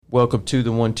Welcome to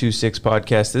the 126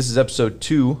 podcast. This is episode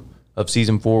 2 of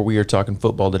season 4. We are talking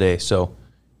football today, so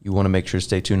you want to make sure to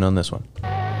stay tuned on this one.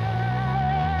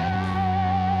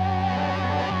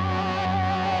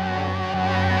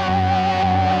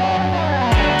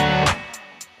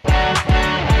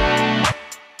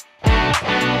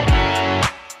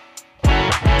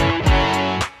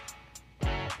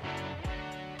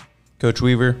 Coach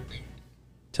Weaver,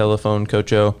 telephone,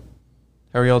 Coach O.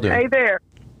 How are y'all doing? Hey there.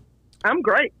 I'm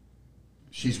great.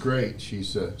 She's great. She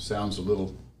sounds a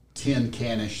little tin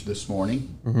canish this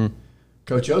morning. Mm-hmm.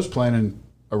 Coach O's planning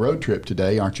a road trip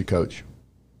today, aren't you, Coach?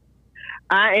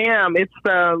 I am. It's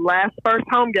the first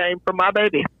home game for my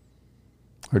baby.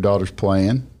 Her daughter's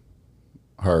playing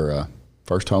her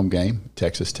first home game,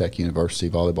 Texas Tech University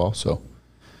volleyball. So,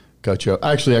 Coach O,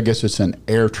 actually, I guess it's an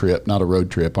air trip, not a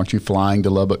road trip. Aren't you flying to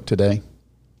Lubbock today?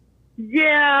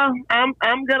 Yeah,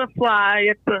 I'm gonna fly.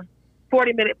 It's a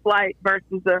 40-minute flight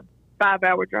versus a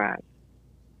 5-hour drive.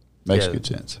 Makes good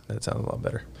sense. That sounds a lot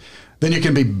better. Then you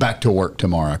can be back to work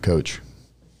tomorrow, Coach.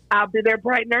 I'll be there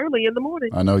bright and early in the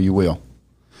morning. I know you will.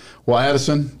 Well,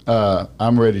 Addison,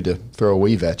 I'm ready to throw a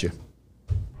weave at you.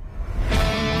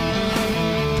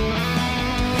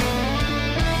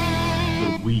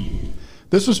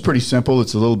 This was pretty simple.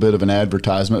 It's a little bit of an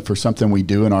advertisement for something we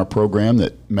do in our program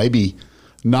that maybe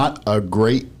not a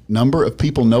great number of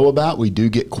people know about. We do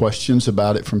get questions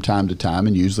about it from time to time,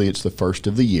 and usually it's the first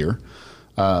of the year.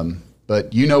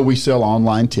 But we sell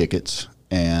online tickets,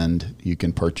 and you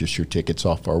can purchase your tickets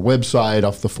off our website,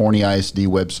 off the Forney ISD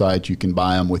website. You can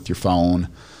buy them with your phone.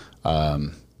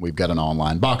 We've got an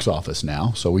online box office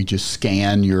now, so we just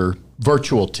scan your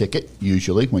virtual ticket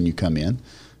usually when you come in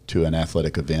to an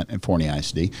athletic event at Forney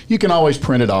ISD. You can always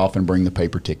print it off and bring the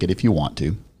paper ticket if you want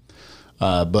to.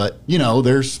 But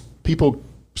there's people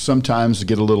sometimes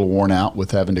get a little worn out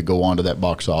with having to go onto that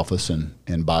box office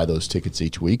and buy those tickets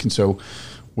each week. And so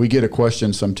we get a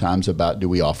question sometimes about, do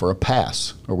we offer a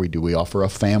pass, or do we offer a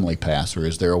family pass, or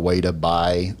is there a way to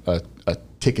buy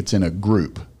tickets in a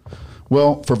group?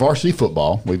 Well, for varsity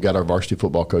football, we've got our varsity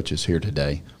football coaches here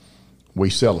today. We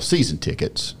sell season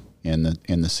tickets in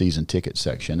the season ticket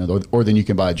section, or then you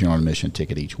can buy a general admission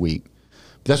ticket each week.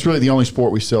 But that's really the only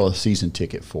sport we sell a season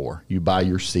ticket for. You buy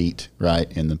your seat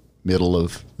right in the middle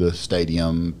of the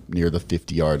stadium near the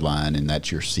 50-yard line, and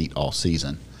that's your seat all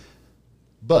season.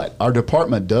 But our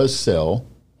department does sell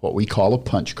what we call a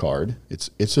punch card.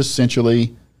 It's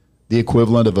essentially the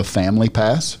equivalent of a family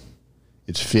pass.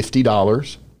 It's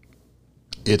 $50.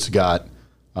 It's got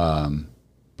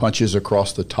punches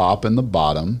across the top and the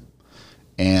bottom,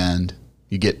 and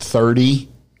you get 30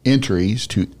 entries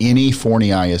to any Forney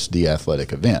ISD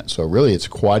athletic event. So really it's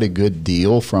quite a good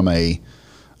deal from a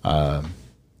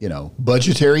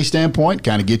budgetary standpoint,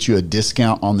 kind of gets you a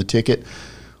discount on the ticket,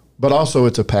 but also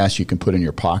it's a pass you can put in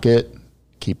your pocket,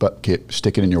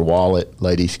 stick it in your wallet,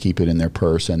 ladies keep it in their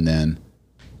purse, and then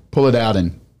pull it out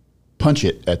and punch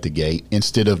it at the gate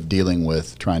instead of dealing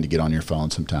with trying to get on your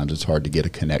phone. Sometimes it's hard to get a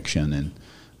connection, and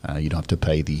you don't have to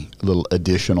pay the little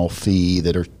additional fee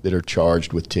that are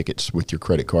charged with tickets with your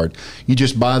credit card. You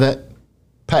just buy that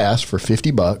pass for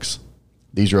 $50.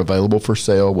 These are available for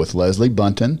sale with Leslie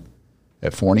Bunton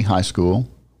at Forney High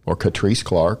School, or Catrice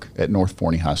Clark at North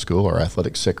Forney High School, our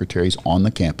athletic secretaries on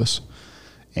the campus.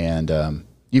 And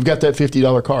you've got that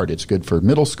 $50 card. It's good for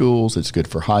middle schools. It's good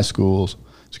for high schools.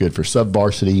 It's good for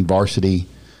sub-varsity, varsity.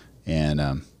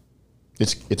 And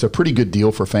it's a pretty good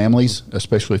deal for families,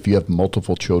 especially if you have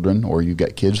multiple children or you've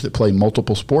got kids that play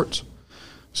multiple sports.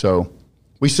 So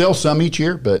we sell some each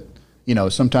year, but,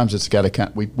 sometimes it's got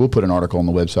to we'll put an article on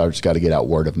the website. It's got to get out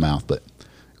word of mouth. But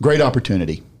great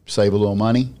opportunity. Save a little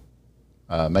money,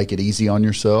 make it easy on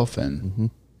yourself, and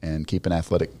keep an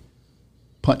athletic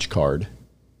punch card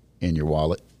in your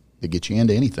wallet to get you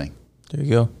into anything. There you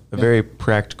go. A very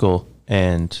practical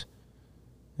and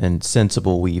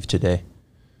sensible weave today.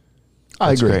 That's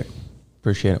I agree. Great.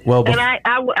 Appreciate it. Well, And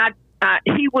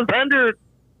he was under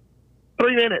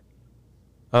 3 minutes.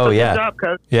 Oh, so yeah. Good job,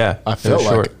 Coach. Yeah. I felt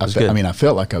I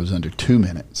felt like I was under 2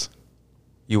 minutes.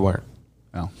 You weren't.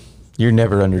 No. You're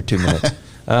never under 2 minutes.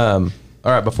 All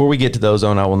right, before we get to those,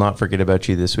 I will not forget about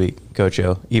you this week, Coach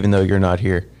O. Even though you're not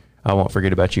here, I won't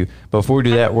forget about you. But before we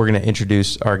do that, we're going to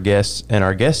introduce our guests, and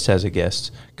our guest has a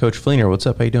guest. Coach Fleener, what's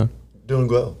up? How you doing? Doing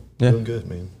well. Yeah. Doing good,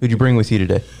 man. Who'd you bring with you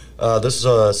today? This is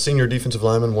a senior defensive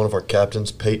lineman, one of our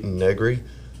captains, Peyton Negri.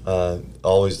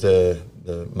 Always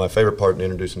my favorite part in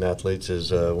introducing athletes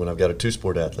is when I've got a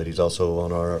two-sport athlete. He's also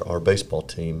on our baseball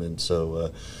team, and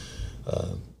so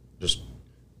just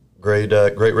great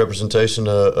representation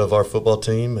of our football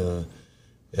team.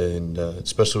 And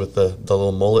especially with the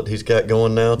little mullet he's got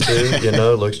going now too,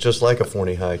 looks just like a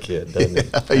Forney High kid, doesn't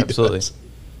it? Absolutely.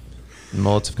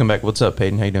 Mullets have come back. What's up,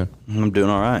 Peyton? How you doing? I'm doing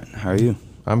all right. How are you?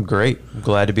 I'm great.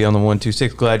 Glad to be on the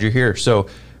 126. Glad you're here. So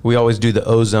we always do the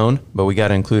O-Zone, but we got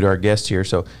to include our guests here.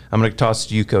 So I'm going to toss it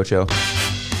to you, Coach O.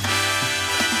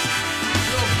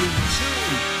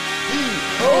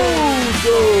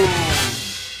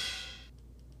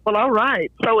 Well, all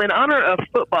right. So in honor of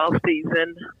football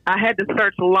season, I had to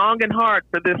search long and hard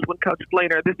for this one, Coach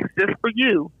Fleener. This is just for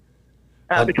you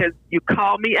because you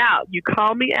call me out. You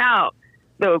call me out.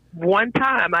 So one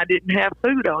time I didn't have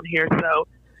food on here. So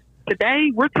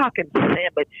today we're talking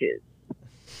sandwiches.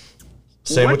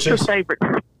 Sandwiches? What's your favorite?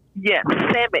 Yes,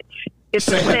 sandwich. It's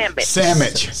a sandwich.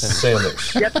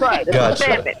 Sandwich. That's right. It's Gotcha. a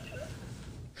sandwich.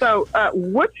 So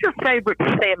what's your favorite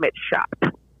sandwich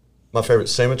shop? My favorite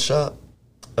sandwich shop?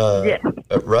 Yes.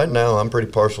 Right now, I'm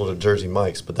pretty partial to Jersey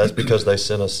Mike's, but that's because they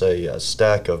sent us a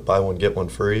stack of buy one, get one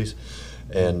frees.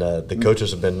 And the coaches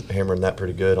have been hammering that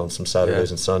pretty good on some Saturdays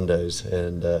and Sundays.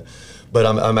 And but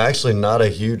I'm actually not a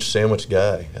huge sandwich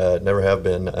guy. Never have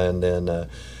been. And then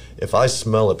if I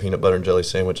smell a peanut butter and jelly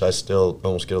sandwich, I still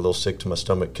almost get a little sick to my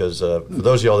stomach because for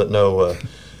those of y'all that know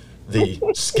the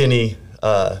skinny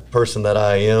person that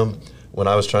I am, when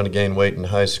I was trying to gain weight in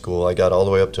high school, I got all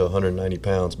the way up to 190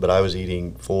 pounds, but I was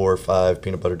eating 4 or 5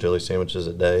 peanut butter jelly sandwiches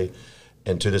a day.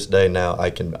 And to this day now, I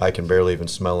can barely even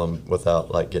smell them without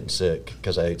like getting sick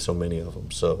because I ate so many of them.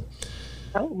 So,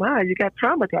 Oh my, you got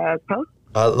traumatized, huh?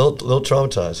 a little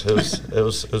traumatized. It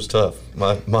was tough.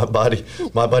 My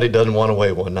body doesn't want to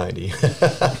weigh 190.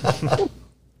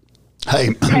 Hey,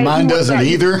 mine doesn't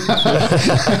either,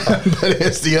 but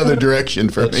it's the other direction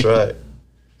for me. That's right.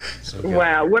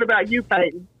 Wow. What about you,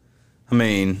 Peyton? I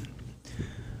mean,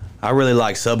 I really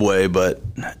like Subway, but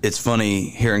it's funny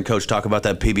hearing Coach talk about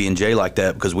that PB&J like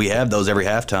that because we have those every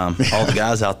halftime. All the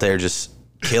guys out there just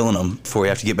killing them before we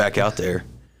have to get back out there.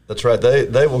 That's right.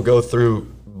 They will go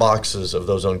through boxes of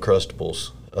those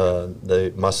Uncrustables.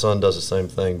 My son does the same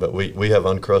thing, but we have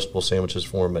Uncrustable sandwiches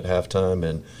for him at halftime,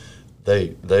 and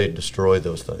they destroy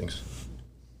those things.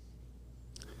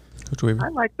 Coach Weaver. I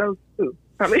like those too.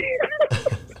 I mean,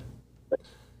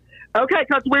 okay,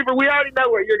 Coach Weaver, we already know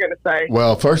what you're going to say.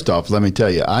 Well, first off, let me tell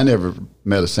you, I never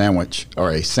met a sandwich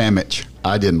or a sandwich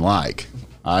I didn't like.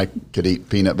 I could eat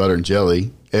peanut butter and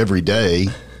jelly every day,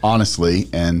 honestly,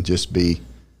 and just be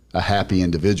a happy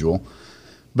individual.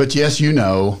 But yes,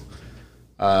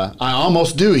 I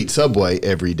almost do eat Subway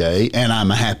every day, and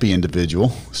I'm a happy individual.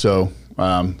 So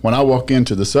when I walk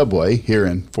into the Subway here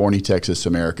in Forney, Texas,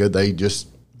 America, they just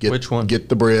Which one? get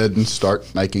the bread and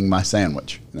start making my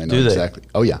sandwich. And they know Do they? exactly.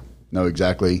 Oh yeah, know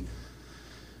exactly.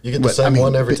 You get the But, same I mean,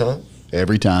 one every time?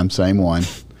 Every time, same one,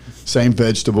 same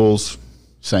vegetables,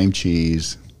 same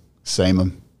cheese,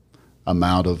 same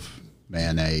amount of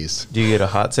mayonnaise. Do you get a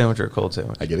hot sandwich or a cold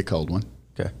sandwich? I get a cold one.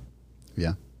 Okay.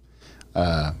 Yeah,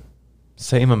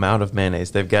 Same amount of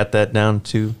mayonnaise. They've got that down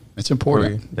too. it's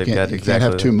important. For you. They've You got can't have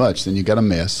exactly too that. much, then you got to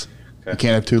miss. Okay. You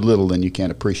can't have too little, then you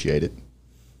can't appreciate it.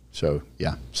 So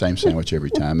yeah, same sandwich every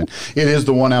time, and it is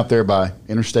the one out there by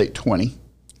Interstate 20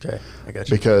 Okay, I got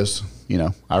you. because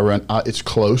I run. It's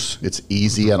close. It's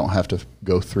easy. I don't have to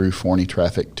go through Forney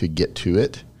traffic to get to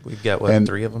it. We've got, And-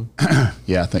 3 of them?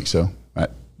 Yeah, I think so.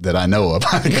 That I know of.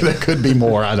 There could be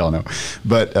more. I don't know.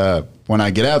 But when I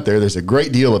get out there, there's a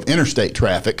great deal of interstate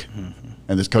traffic.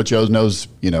 And this Coach O knows,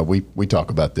 we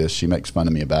talk about this. She makes fun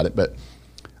of me about it. But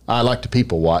I like to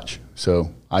people watch.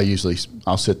 So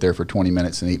I'll sit there for 20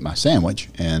 minutes and eat my sandwich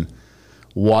and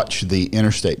watch the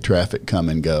interstate traffic come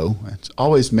and go. It's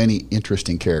always many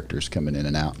interesting characters coming in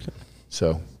and out.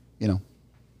 So, good.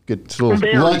 It's a little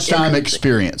Very lunchtime interesting.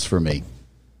 experience for me.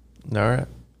 All right.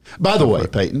 By the way,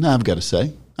 Peyton, I've got to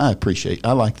say, I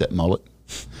like that mullet.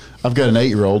 I've got an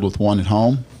 8-year-old with one at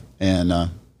home,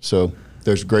 and so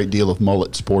there's a great deal of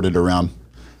mullet sported around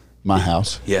my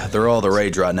house. Yeah, they're all the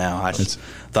rage right now. I just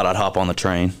thought I'd hop on the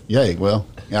train. Yay, well,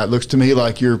 yeah, it looks to me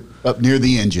like you're up near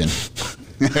the engine.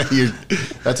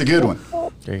 That's a good one.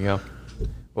 There you go.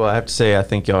 Well, I have to say, I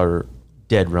think y'all are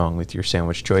dead wrong with your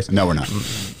sandwich choice. No, we're not.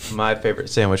 My favorite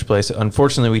sandwich place,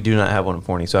 unfortunately, we do not have one in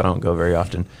Forney, so I don't go very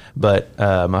often. But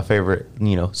my favorite,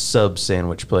 sub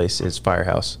sandwich place is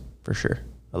Firehouse, for sure.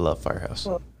 I love Firehouse.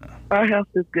 A Our house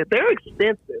is good. They're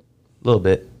expensive. little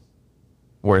bit.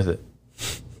 Worth it.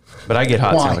 But I get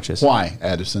hot Why? sandwiches. Why,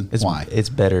 Addison? It's, Why? It's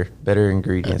better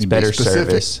ingredients, Be better specific.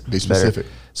 service. Be it's better.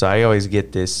 specific. So I always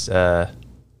get this.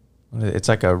 It's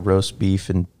like a roast beef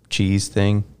and cheese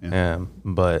thing, Yeah.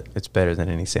 but it's better than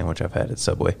any sandwich I've had at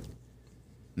Subway.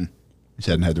 Just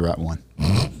hadn't had the right one.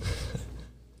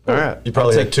 All right, You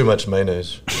probably had too much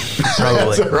mayonnaise.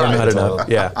 Probably That's right. not enough.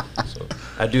 Yeah,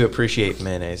 I do appreciate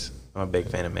mayonnaise. I'm a big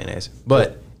fan of mayonnaise.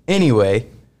 But anyway,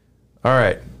 all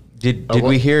right. Did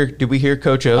we hear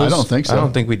Coach O's? I don't think so. I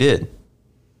don't think we did.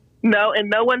 No, and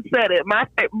no one said it.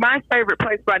 My favorite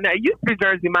place right now, it used to be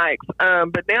Jersey Mike's,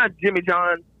 but now it's Jimmy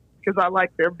John's because I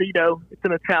like their Vito. It's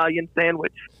an Italian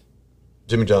sandwich.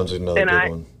 Jimmy John's is another good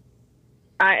one.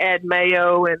 I add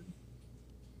mayo and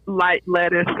light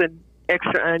lettuce and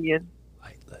extra onion.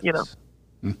 Light lettuce. You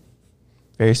know.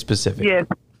 Very specific. Yes.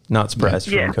 Not surprised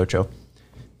from Yes. Coach O.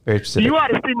 Very specific. You ought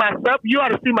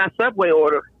to see my Subway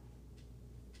order.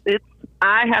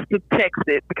 I have to text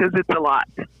it because it's a lot.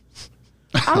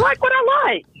 I like what I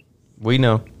like. We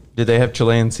know. Did they have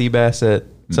Chilean sea bass at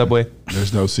Subway?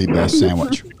 There's no sea bass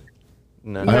sandwich.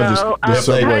 No. I have this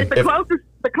Subway.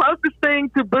 The closest thing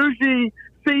to bougie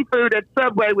seafood at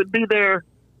Subway would be their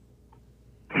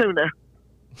tuna.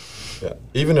 Yeah.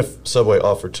 Even if Subway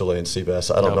offered Chilean sea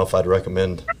bass, I don't know if I'd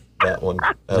recommend that one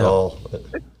at all.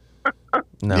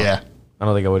 No. Yeah. I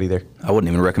don't think I would either. I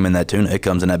wouldn't even recommend that tuna. It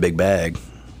comes in that big bag.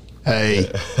 Hey,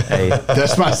 Hey.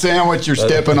 that's my sandwich you're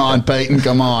stepping on, Peyton.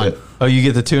 Come on. Oh, you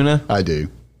get the tuna? I do.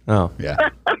 Oh. Yeah.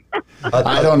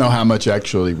 I don't know how much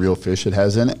actually real fish it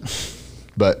has in it,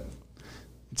 but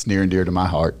it's near and dear to my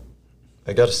heart.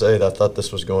 I got to say, I thought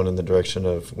this was going in the direction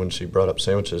of when she brought up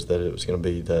sandwiches, that it was going to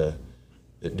be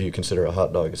do you consider a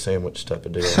hot dog a sandwich type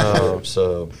of deal?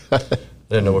 So I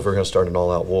didn't know if we were going to start an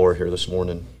all-out war here this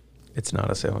morning. It's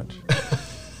not a sandwich.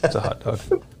 It's a hot dog.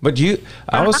 But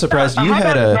I was surprised you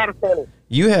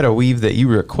had a weave that you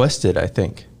requested, I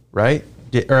think, right?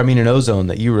 An ozone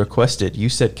that you requested. You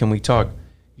said, "Can we talk?"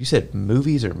 You said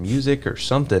movies or music or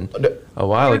something a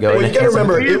while ago. Well, you got to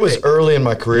remember, it was early in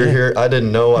my career here. I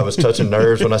didn't know I was touching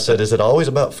nerves when I said, "Is it always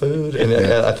about food?" And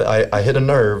I hit a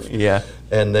nerve. Yeah.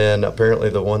 And then apparently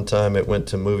the one time it went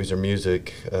to movies or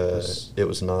music, it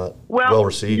was not well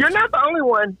received. You're not the only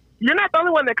one. You're not the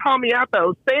only one that called me out,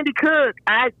 though. Sandy Cook,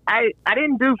 I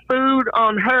didn't do food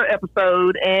on her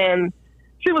episode, and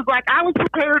she was like, I was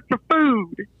prepared for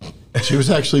food. She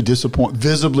was actually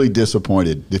visibly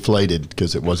disappointed, deflated,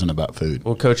 because it wasn't about food.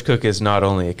 Well, Coach Cook is not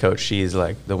only a coach; she is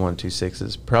like the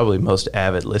 126's probably most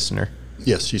avid listener.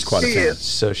 Yes, she's quite a She fan. is.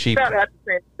 So Shout out to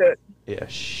Sandy Cook. yeah,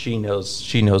 she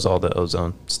knows all the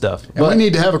ozone stuff. And we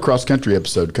need to have a cross-country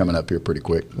episode coming up here pretty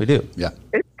quick. We do. Yeah.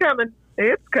 It's coming.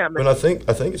 It's coming. And I think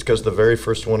it's because the very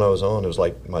first one I was on, it was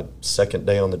like my second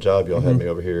day on the job. Y'all had me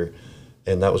over here,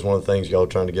 and that was one of the things y'all were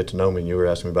trying to get to know me. And you were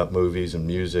asking me about movies and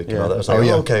music and all that. I was like,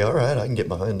 okay, all right, I can get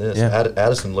behind this. Yeah.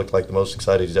 Addison looked like the most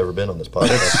excited he's ever been on this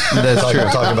podcast. That's true.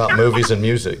 Talking about movies and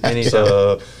music.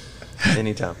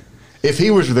 Anytime. If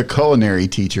he was the culinary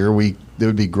teacher, it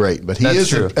would be great. But he That's is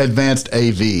true. an advanced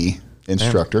AV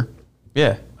instructor.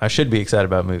 Yeah, I should be excited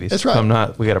about movies. That's right. I'm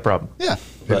not. We got a problem. Yeah.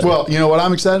 But- Well, you know what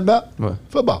I'm excited about? What?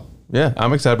 Football. Yeah,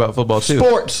 I'm excited about football too.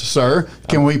 Sports, sir.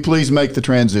 Can we please make the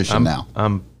transition now?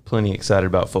 I'm plenty excited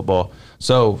about football.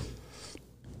 So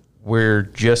we're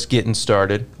just getting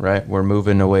started, right? We're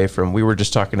moving away from. We were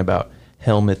just talking about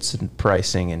helmets and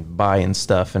pricing and buying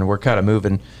stuff, and we're kind of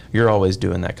moving. You're always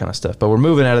doing that kind of stuff, but we're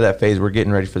moving out of that phase. We're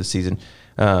getting ready for the season.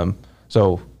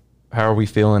 So how are we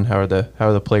feeling? How are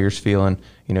the players feeling?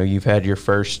 You know, you've had your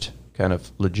first kind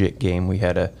of legit game. We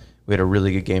had a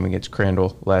really good game against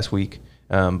Crandall last week.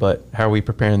 But how are we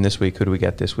preparing this week? Who do we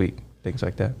got this week? Things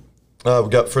like that.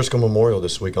 We've got Frisco Memorial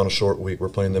this week on a short week. We're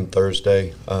playing them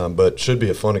Thursday, but should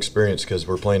be a fun experience because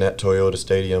we're playing at Toyota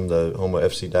Stadium, the home of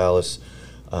FC Dallas.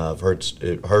 I've heard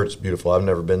it's beautiful. I've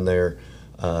never been there.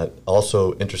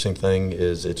 Also, interesting thing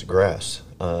is it's grass,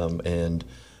 and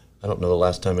I don't know the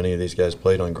last time any of these guys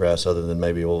played on grass other than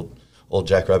maybe old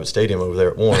Jackrabbit Stadium over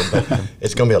there at Warren. But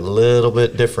it's going to be a little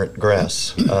bit different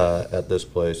grass at this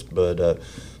place. But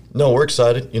no, we're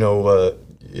excited. You know,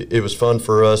 it was fun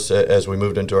for us as we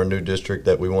moved into our new district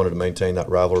that we wanted to maintain that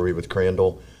rivalry with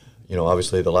Crandall. You know,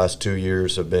 obviously the last 2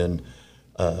 years have been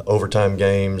overtime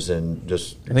games and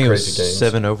just I think crazy it was games.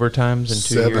 7 overtimes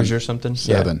in 2 years or something.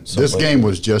 7. Yeah. This game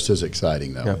was just as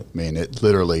exciting, though. Yeah. I mean, it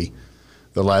literally,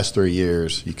 the last 3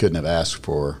 years, you couldn't have asked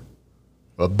for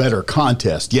a better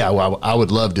contest. Yeah, well, I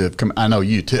would love to have come. I know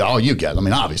you too, all you guys. I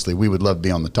mean, obviously, we would love to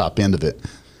be on the top end of it.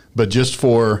 But just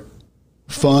for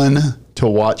fun to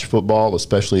watch football,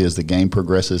 especially as the game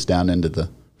progresses down into the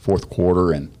fourth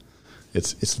quarter, and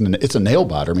it's a nail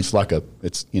biter. I mean,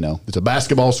 it's a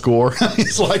basketball score.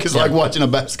 it's like watching a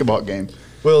basketball game.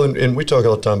 Well, and we talk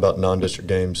all the time about non-district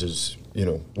games. Is you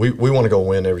know we want to go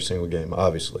win every single game.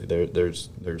 Obviously,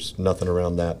 there's nothing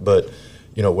around that. But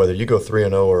you know whether you go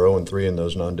 3-0 or 0-3 in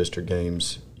those non-district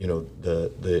games, you know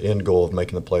the end goal of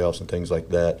making the playoffs and things like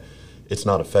that it's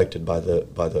not affected by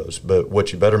those. But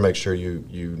what you better make sure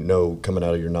you know coming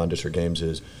out of your non-district games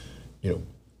is,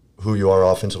 who you are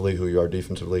offensively, who you are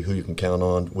defensively, who you can count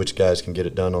on, which guys can get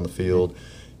it done on the field.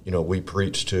 We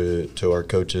preach to our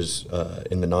coaches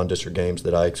in the non-district games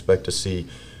that I expect to see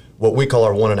what we call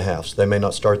our 1.5s. They may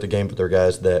not start the game, but they're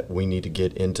guys that we need to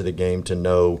get into the game to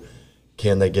know,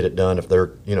 can they get it done? If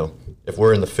they're, if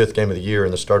we're in the 5th game of the year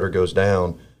and the starter goes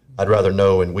down, I'd rather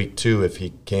know in week 2 if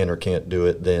he can or can't do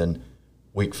it than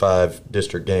week 5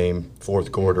 district game,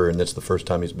 4th quarter, and it's the first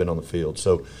time he's been on the field.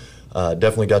 So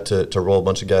definitely got to roll a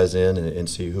bunch of guys in and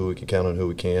see who we can count on, who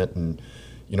we can't. And,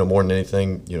 more than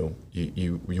anything,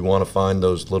 you want to find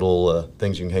those little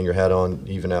things you can hang your hat on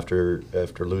even after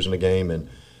losing a game. And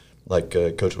like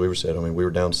Coach Weaver said, we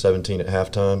were down 17 at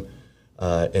halftime,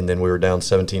 and then we were down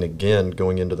 17 again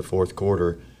going into the 4th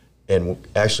quarter, and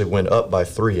actually went up by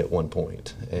 3 at one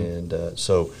point. And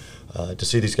so to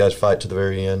see these guys fight to the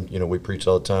very end, we preach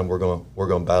all the time, we're going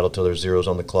to battle till there's zeros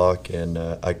on the clock, and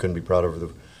I couldn't be prouder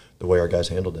of the way our guys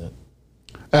handled that.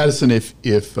 Addison, if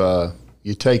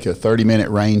you take a 30-minute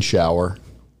rain shower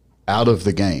out of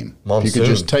the game, monsoon. If you could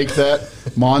just take that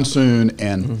monsoon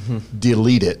and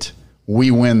delete it, we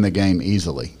win the game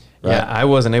easily. Right? Yeah, I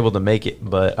wasn't able to make it,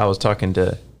 but I was talking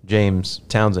to James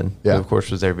Townsend, who of course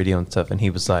was there video and stuff, and he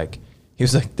was like,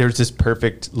 there's this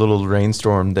perfect little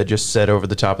rainstorm that just set over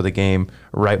the top of the game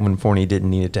right when Forney didn't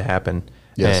need it to happen.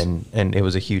 Yes. And it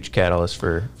was a huge catalyst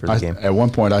for the game. At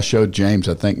one point, I showed James,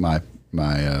 I think, my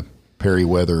Perry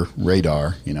weather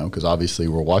radar, because obviously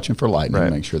we're watching for lightning,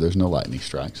 make sure there's no lightning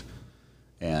strikes.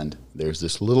 And there's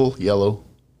this little yellow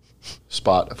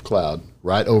spot of cloud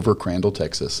right over Crandall,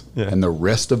 Texas, and the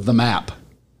rest of the map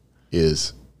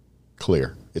is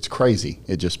clear. It's crazy.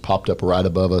 It just popped up right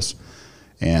above us,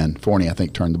 and Forney, I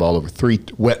think, turned the ball over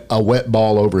a wet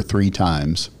ball over 3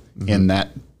 times in that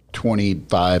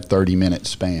 25, 30-minute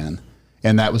span,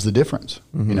 and that was the difference.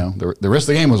 The rest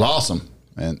of the game was awesome,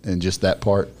 and just that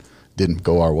part didn't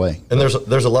go our way. And there's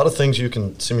a lot of things you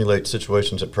can simulate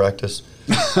situations at practice.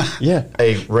 Yeah.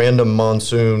 A random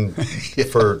monsoon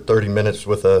for 30 minutes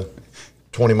with a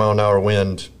 20-mile-an-hour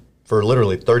wind for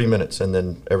literally 30 minutes, and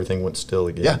then everything went still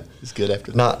again. Yeah, it's good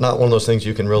after that. Not one of those things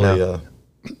you can really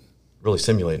really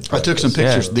simulate. I took some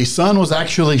pictures. Yeah. The sun was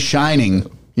actually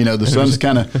shining. The sun's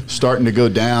kind of starting to go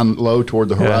down low toward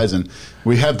the horizon.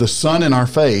 We have the sun in our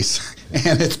face,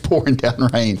 and it's pouring down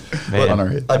rain on our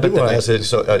head. I do want to ask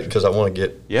it because I want to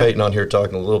get Peyton on here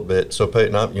talking a little bit. So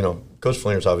Peyton, Coach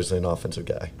Fleener's obviously an offensive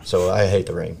guy, so I hate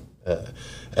the rain.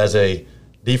 As a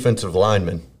defensive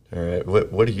lineman, all right,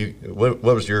 what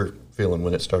was your feeling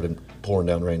when it started pouring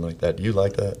down rain like that? Do you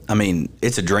like that?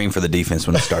 It's a dream for the defense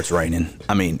when it starts raining.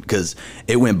 Because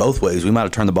it went both ways. We might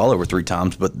have turned the ball over 3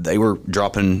 times, but they were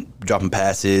dropping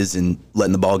passes and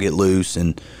letting the ball get loose,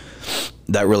 and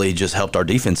that really just helped our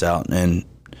defense out. And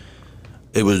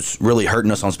it was really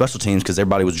hurting us on special teams because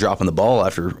everybody was dropping the ball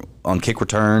on kick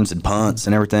returns and punts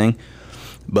and everything.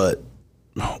 But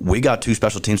we got 2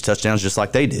 special teams touchdowns just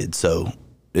like they did, so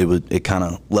it kind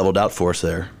of leveled out for us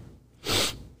there.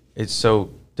 You said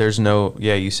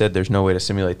there's no way to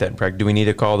simulate that in practice. Do we need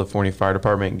to call the Forney Fire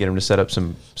Department and get them to set up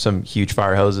some huge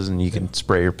fire hoses, and you can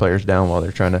spray your players down while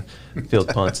they're trying to field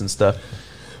punts and stuff?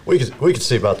 We could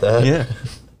see about that. Yeah.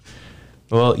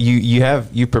 Well,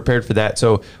 you prepared for that.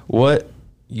 So what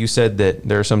you said that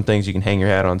there are some things you can hang your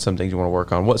hat on, some things you want to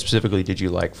work on. What specifically did you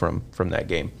like from that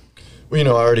game?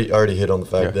 Well, I already hit on the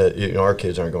fact that our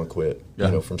kids aren't going to quit.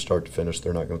 From start to finish,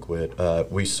 they're not going to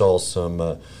quit. We saw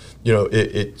some.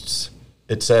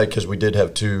 It's sad because we did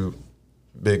have 2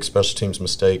 big special teams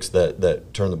mistakes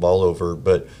that turned the ball over,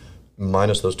 but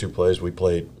minus those 2 plays, we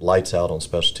played lights out on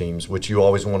special teams, which you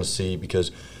always want to see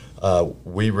because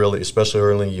we really, especially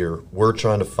early in the year, we're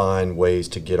trying to find ways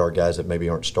to get our guys that maybe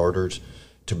aren't starters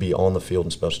to be on the field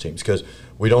in special teams, because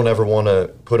we don't ever want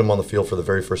to put them on the field for the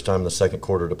very first time in the 2nd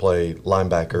quarter to play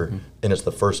linebacker, and it's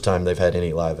the first time they've had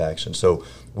any live action. So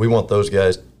we want those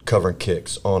guys covering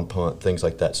kicks, on punt, things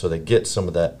like that, so they get some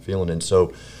of that feeling. And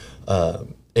so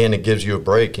and it gives you a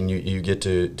break, and you get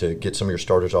to get some of your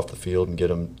starters off the field and get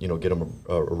them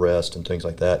a rest and things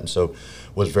like that. And so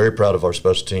was very proud of our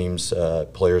special teams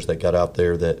players that got out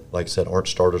there that, like I said, aren't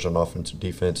starters on offense and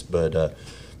defense, but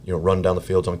running down the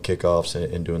fields on kickoffs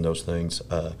and doing those things.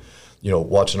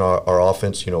 Watching our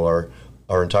offense, our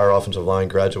entire offensive line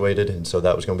graduated, and so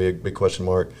that was going to be a big question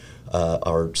mark.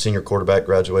 Our senior quarterback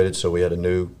graduated, so we had a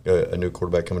new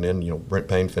quarterback coming in. Brent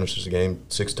Payne finishes the game,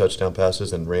 6 touchdown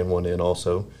passes, and ran 1 in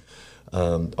also.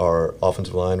 Our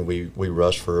offensive line, we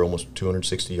rushed for almost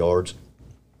 260 yards.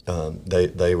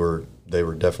 They were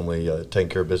definitely taking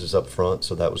care of business up front,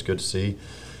 so that was good to see.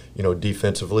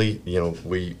 defensively,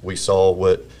 we saw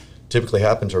what typically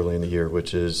happens early in the year,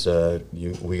 which is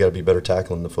we got to be better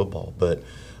tackling the football. But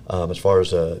as far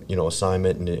as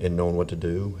assignment and knowing what to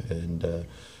do, and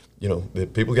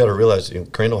people got to realize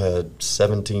Crandall had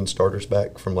 17 starters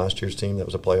back from last year's team that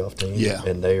was a playoff team,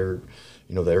 and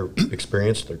they're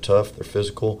experienced, they're tough, they're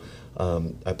physical.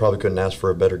 I probably couldn't ask for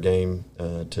a better game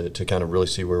to kind of really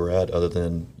see where we're at, other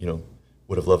than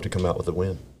would have loved to come out with a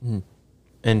win. Mm.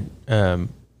 And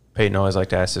Peyton, I always like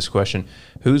to ask this question: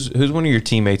 Who's one of your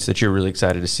teammates that you're really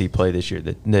excited to see play this year,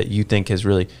 that you think has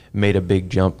really made a big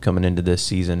jump coming into this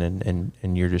season,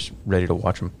 and you're just ready to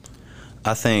watch them?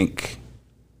 I think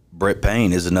Brett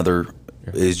Payne is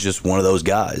just one of those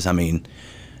guys. I mean,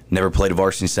 never played a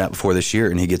varsity snap before this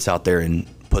year, and he gets out there and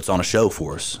puts on a show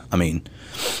for us. I mean,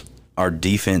 our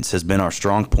defense has been our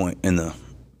strong point in the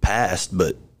past,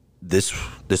 but this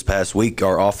past week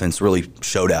our offense really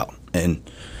showed out, and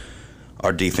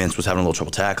our defense was having a little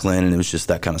trouble tackling, and it was just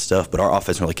that kind of stuff. But our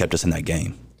offense really kept us in that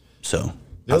game. So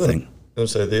the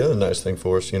other nice thing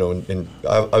for us, and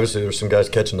obviously there's some guys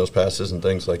catching those passes and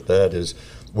things like that, is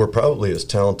we're probably as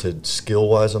talented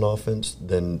skill-wise on offense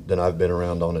than I've been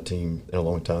around on a team in a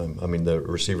long time. I mean, the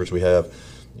receivers we have,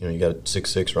 you got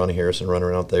 6'6" Ronnie Harrison running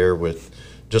around there with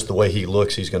just the way he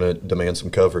looks, he's going to demand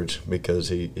some coverage because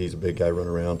he's a big guy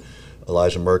running around.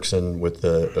 Elijah Merkson with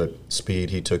the speed,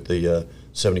 he took the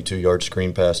 72-yard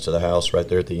screen pass to the house right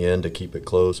there at the end to keep it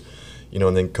close.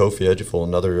 And then Kofi Ejiofor,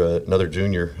 another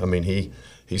junior. I mean,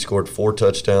 he scored 4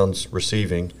 touchdowns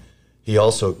receiving. He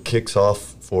also kicks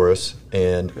off for us,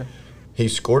 and he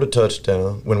scored a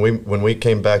touchdown. When we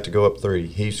came back to go up 3,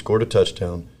 he scored a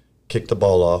touchdown, kicked the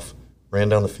ball off, ran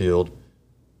down the field,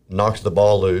 knocked the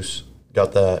ball loose,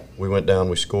 got that. We went down,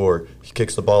 we scored. He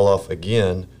kicks the ball off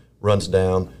again, runs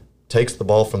down, takes the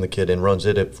ball from the kid and runs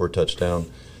it for a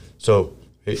touchdown. So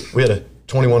we had a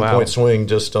 21-point swing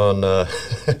just on.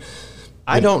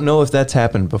 I don't know if that's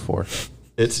happened before.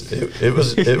 It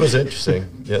was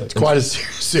interesting. Yeah, it's quite a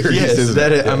serious. Yes,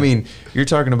 isn't it? I mean, you're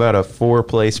talking about a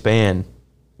 4-play span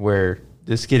where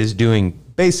this kid is doing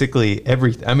basically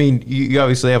everything. I mean, you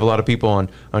obviously have a lot of people on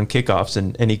kickoffs,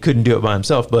 and he couldn't do it by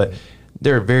himself, but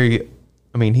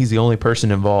he's the only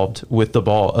person involved with the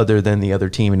ball other than the other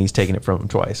team, and he's taken it from him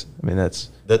twice. I mean, I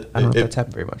don't know if that's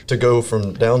happened very much. To go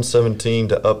from down 17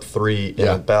 to up 3 in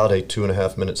about a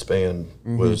 2.5-minute span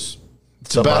was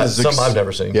something I've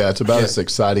never seen. Yeah, it's about as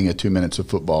exciting a 2 minutes of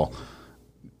football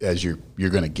as you're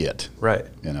going to get. Right.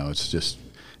 It's just,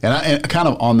 and kind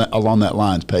of along that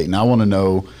lines, Peyton, I want to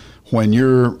know when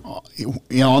you're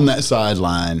on that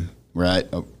sideline, right,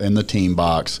 in the team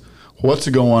box, what's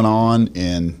going on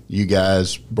in you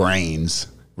guys' brains,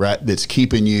 right, that's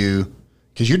keeping you,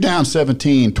 because you're down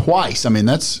 17 twice. I mean,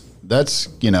 that's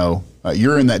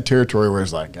you're in that territory where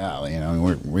it's like,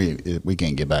 we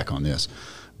can't get back on this.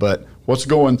 But what's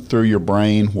going through your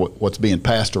brain, what's being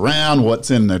passed around, what's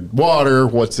in the water,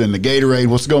 what's in the Gatorade,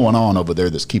 what's going on over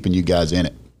there that's keeping you guys in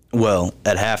it? Well,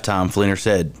 at halftime, Fleener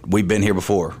said, we've been here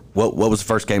before. What was the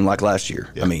first game like last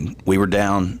year? Yeah. I mean, we were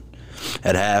down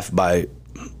at half by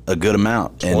a good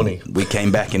amount, and 20. We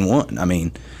came back and won. I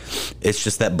mean, it's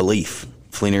just that belief.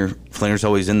 Fleener's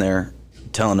always in there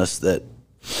telling us that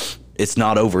it's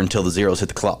not over until the zeros hit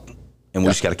the clock, and we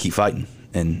just got to keep fighting.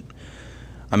 And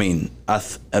I mean,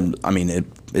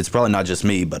 it's probably not just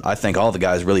me, but I think all the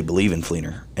guys really believe in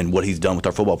Fleener and what he's done with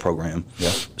our football program.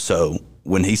 Yeah. So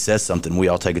when he says something, we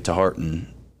all take it to heart and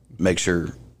make sure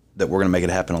that we're going to make it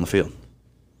happen on the field.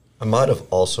 I might have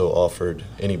also offered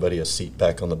anybody a seat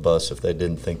back on the bus if they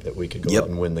didn't think that we could go out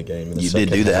and win the game in the second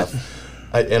half. You did do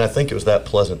that. And I think it was that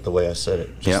pleasant the way I said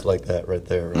it, just like that right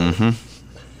there. Right?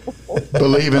 Mm-hmm.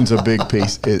 Believing's a big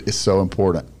piece. It's so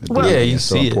important. You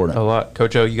see it a lot.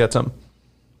 Coach O, you got something?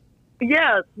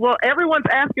 Yeah, well, everyone's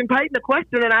asking Peyton a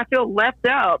question, and I feel left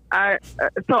out.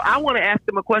 So I want to ask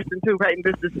him a question too, Peyton.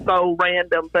 This is so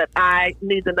random, but I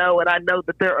need to know, and I know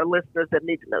that there are listeners that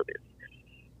need to know this.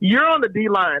 You're on the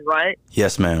D-line, right?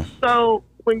 Yes, ma'am. So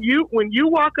when you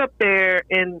walk up there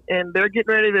and they're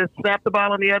getting ready to snap the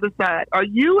ball on the other side, are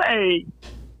you a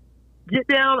get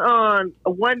down on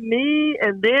one knee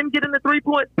and then get in the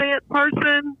 3-point stance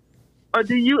person, or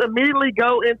do you immediately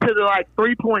go into the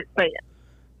 3-point stance?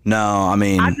 No, I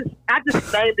mean, I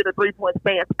just named it a 3-point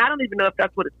stance. I don't even know if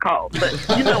that's what it's called, but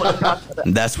you know what I'm talking about.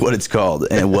 That's what it's called.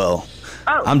 And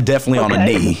I'm definitely on a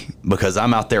knee because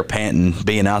I'm out there panting,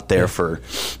 being out there for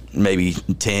maybe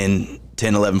 10,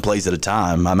 11 plays at a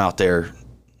time. I'm out there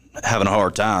having a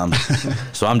hard time.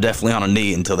 So I'm definitely on a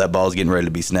knee until that ball's getting ready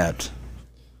to be snapped.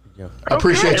 I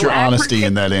appreciate your honesty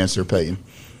in that answer, Peyton.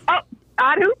 Oh,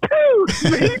 I do too.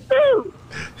 Me too.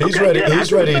 He's Okay, ready. good.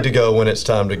 He's ready to go when it's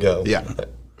time to go. Yeah.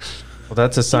 Well,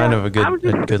 that's a sign Yeah, of a I was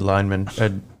good lineman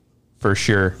for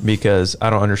sure, because I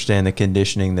don't understand the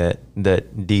conditioning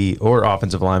that D or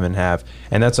offensive linemen have,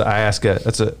 and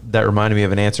that reminded me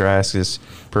of an answer I asked this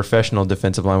professional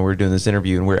defensive lineman. We were doing this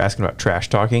interview and we were asking about trash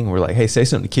talking. We're like, hey, say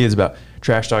something to kids about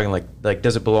trash talking, like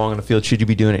does it belong on the field? Should you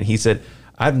be doing it? And he said,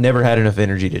 I've never had enough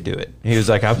energy to do it. He was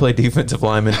like, I play defensive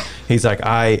lineman. He's like,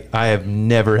 I have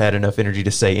never had enough energy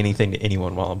to say anything to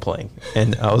anyone while I'm playing.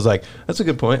 And I was like, that's a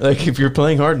good point. Like, if you're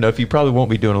playing hard enough, you probably won't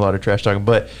be doing a lot of trash talking.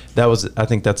 But I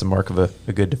think that's a mark of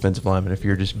a good defensive lineman, if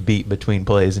you're just beat between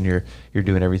plays and you're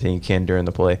doing everything you can during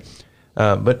the play.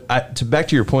 But back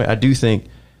to your point, I do think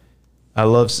I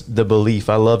love the belief.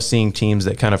 I love seeing teams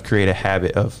that kind of create a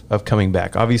habit of coming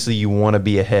back. Obviously, you want to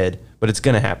be ahead, but it's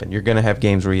going to happen. You're going to have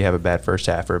games where you have a bad first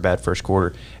half or a bad first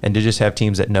quarter. And to just have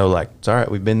teams that know, like, it's all right,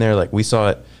 we've been there. Like, we saw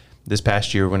it this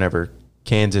past year whenever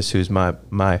Kansas, who's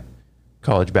my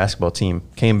college basketball team,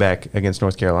 came back against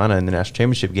North Carolina in the national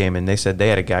championship game, and they said they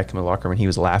had a guy come in the locker room and he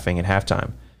was laughing at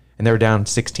halftime. And they were down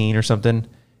 16 or something,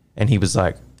 and he was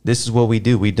like, this is what we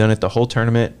do. We've done it the whole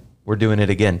tournament. We're doing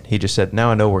it again. He just said, now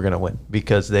I know we're going to win,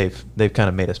 because they've kind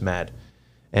of made us mad.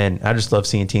 And I just love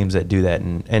seeing teams that do that.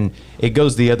 And it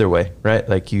goes the other way, right?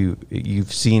 Like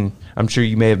you've seen, I'm sure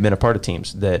you may have been a part of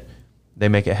teams that they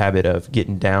make a habit of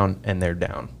getting down and they're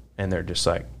down. And they're just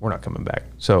like, we're not coming back.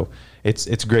 So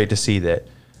it's great to see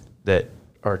that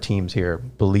our teams here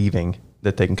believing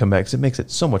that they can come back. 'Cause it makes it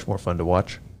so much more fun to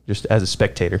watch, just as a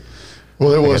spectator.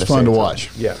 Well, it was fun to watch.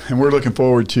 Yeah. And we're looking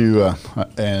forward to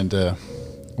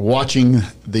watching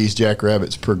these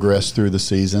Jackrabbits progress through the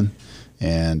season.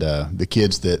 And the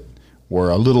kids that were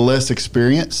a little less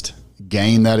experienced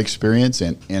gain that experience.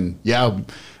 And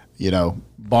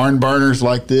barn burners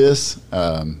like this,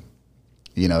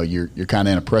 you're kind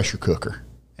of in a pressure cooker.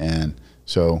 And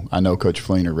so I know Coach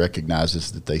Fleener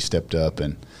recognizes that they stepped up,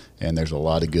 and there's a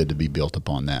lot of good to be built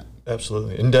upon that.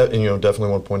 Absolutely. And definitely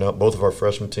want to point out both of our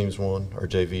freshman teams won, our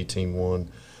JV team won.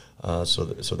 So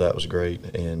that was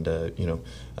great. And, I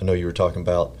know you were talking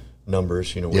about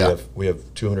numbers. We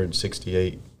have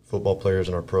 268 football players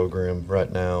in our program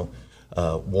right now.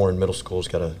 Warren Middle School's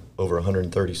got over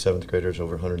 130 7th graders,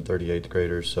 over 130 8th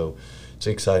graders. So it's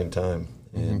an exciting time,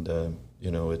 and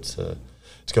it's going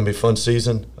to be a fun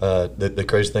season. The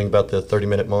crazy thing about the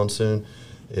 30-minute monsoon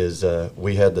is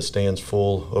we had the stands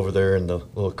full over there in the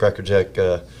little Cracker Jack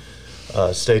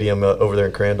stadium over there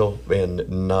in Crandall, and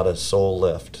not a soul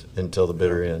left until the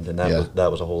bitter end, and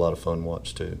that was a whole lot of fun to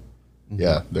watch too.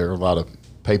 Yeah, there are a lot of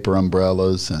paper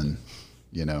umbrellas, and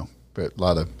but a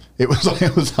lot of it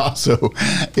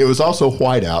was also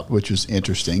white out, which was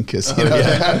interesting because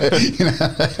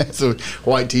it's a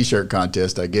white T-shirt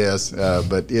contest, I guess.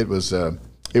 But it was a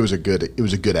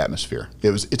good atmosphere.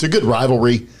 It's a good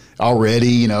rivalry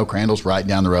already. Crandall's right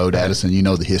down the road. Addison,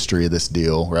 the history of this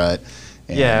deal, right?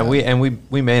 And,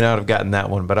 we may not have gotten that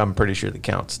one, but I'm pretty sure the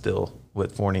count's still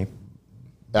with Forney.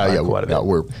 We're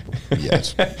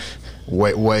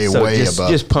way above.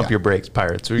 Just pump your brakes,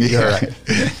 Pirates. You're all right.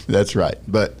 That's right.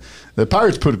 But the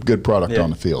Pirates put a good product on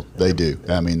the field. They do.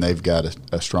 I mean, they've got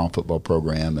a strong football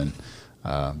program and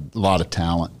a lot of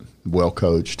talent, well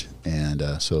coached, and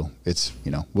so it's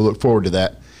we'll look forward to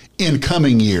that in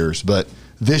coming years. But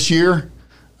this year,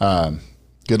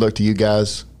 good luck to you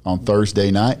guys on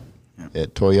Thursday night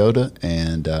at Toyota,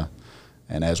 and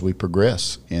as we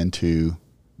progress into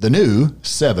the new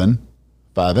 7-5A.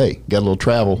 Got a little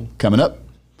travel coming up.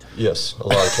 Yes, a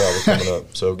lot of travel coming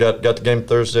up. So got the game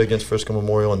Thursday against Frisco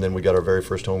Memorial, and then we got our very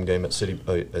first home game at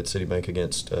Citibank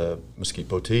against Mesquite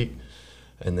Poteet,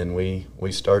 and then we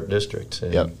start district.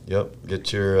 And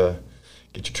get your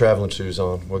traveling shoes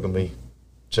on. We're gonna be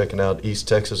checking out East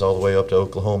Texas all the way up to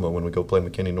Oklahoma when we go play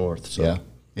McKinney North. So.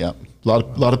 Yeah. A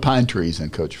lot of pine trees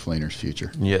in Coach Fleener's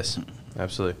future. Yes,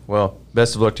 absolutely. Well,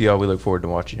 best of luck to y'all. We look forward to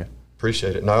watching you.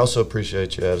 Appreciate it. And I also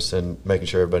appreciate you, Addison, making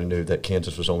sure everybody knew that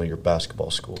Kansas was only your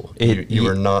basketball school. You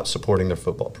were not supporting their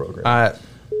football program.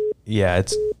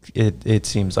 It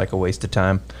seems like a waste of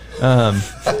time.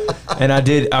 And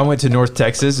I went to North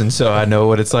Texas, and so I know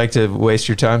what it's like to waste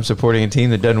your time supporting a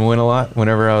team that doesn't win a lot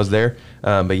whenever I was there.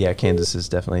 But yeah, Kansas is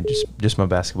definitely just my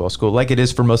basketball school, like it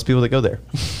is for most people that go there.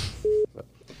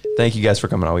 Thank you guys for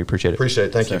coming on. We appreciate it. Appreciate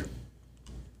it. Thank you.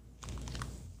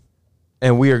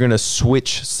 And we are going to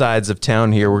switch sides of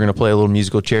town here. We're going to play a little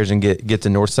musical chairs and get the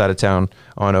north side of town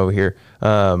on over here.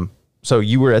 So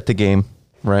you were at the game,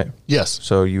 right? Yes.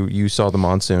 So you saw the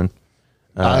monsoon.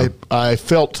 I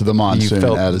felt the monsoon,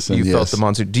 Addison. You felt the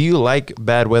monsoon. Do you like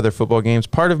bad weather football games?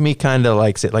 Part of me kind of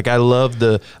likes it. Like I love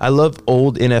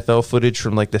old NFL footage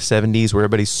from like the 70s where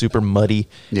everybody's super muddy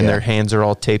and their hands are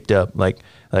all taped up. Like,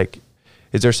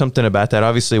 is there something about that?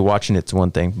 Obviously, watching it's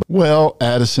one thing. Well,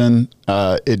 Addison,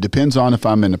 it depends on if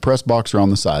I'm in the press box or on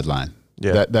the sideline.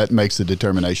 Yeah. That makes the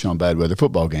determination on bad weather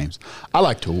football games. I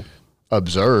like to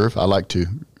observe. I like to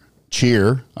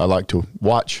cheer. I like to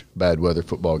watch bad weather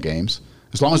football games.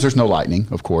 As long as there's no lightning,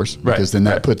 of course, because then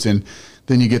that puts in,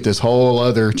 then you get this whole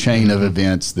other chain of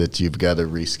events that you've got to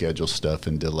reschedule stuff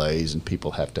and delays, and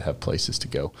people have to have places to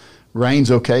go.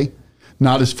 Rain's okay.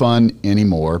 Not as fun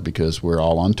anymore because we're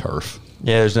all on turf.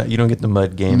 Yeah, you don't get the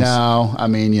mud games. No, I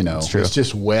mean, it's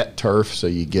just wet turf, so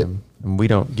you get and we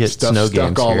don't get stuff snow stuck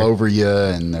games all here. over you,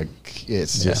 and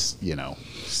it's just,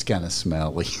 it's kind of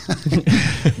smelly.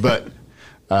 But,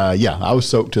 I was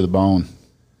soaked to the bone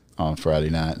on Friday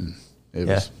night, and it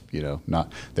was,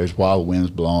 not. There's wild winds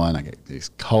blowing. I get this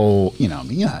cold. You know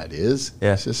how it is.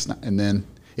 Yeah. It's just not, and then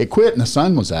it quit, and the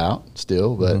sun was out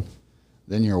still, but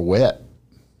then you're wet.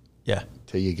 Yeah.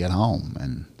 Till you get home,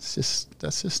 and that's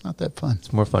just not that fun.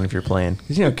 It's more fun if you're playing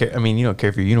because you don't care. I mean, you don't care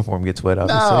if your uniform gets wet.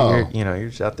 Obviously, No. you're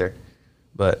just out there.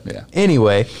 But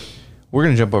anyway, we're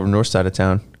gonna jump over north side of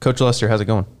town. Coach Lester, how's it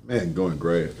going? Man, going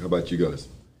great. How about you guys?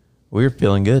 We're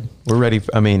feeling good. We're ready.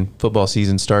 Football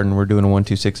season starting. We're doing a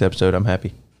 1-2-6 episode. I'm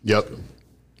happy. Yep.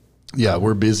 Yeah,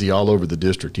 we're busy all over the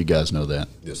district. You guys know that.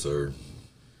 Yes, sir.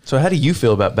 So, how do you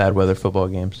feel about bad weather football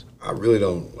games? I really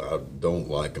don't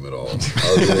like them at all.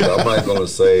 I'm not going to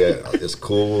say it's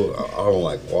cool. I don't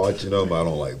like watching them. I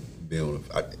don't like being.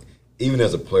 Even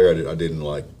as a player, I didn't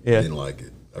like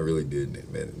it. I really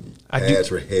didn't. Man,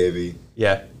 pads were heavy.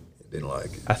 Yeah. Didn't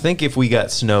like it. I think if we got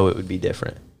snow, it would be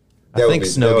different. I think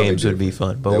snow games would be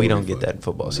fun, but we don't get that in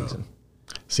football season.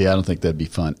 See, I don't think that'd be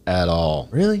fun at all.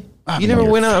 Really? I You mean, never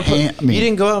went out and you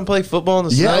didn't go out and play football in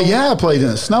the snow? Yeah, I played in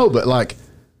the snow, but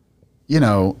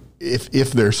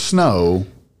if there's snow,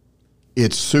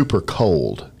 it's super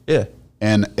cold. Yeah.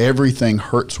 And everything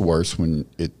hurts worse when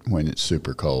it's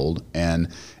super cold, and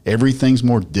everything's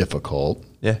more difficult.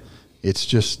 Yeah. It's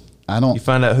just You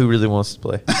find out who really wants to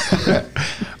play.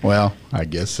 Well, I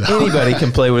guess so. Anybody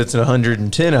can play when it's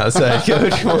 110 outside, Coach.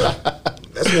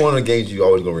 That's one of the games you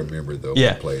always going to remember, though. Yeah.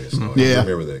 When you play in the snow. Yeah.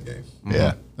 You remember that game.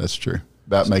 Yeah, that's true.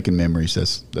 About making memories,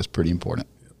 that's pretty important.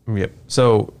 Yep.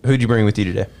 So, who'd you bring with you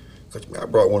today? Coach, I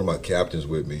brought one of my captains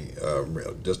with me.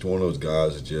 Just one of those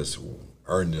guys that just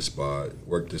earned this spot,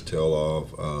 worked his tail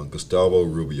off. Gustavo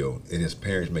Rubio, and his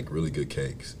parents make really good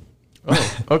cakes.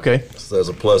 Oh, okay. So there's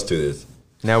a plus to this.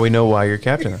 Now we know why you're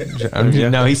captain.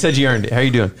 No, he said you earned it. How you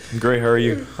doing? Great. How are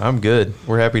you? I'm good.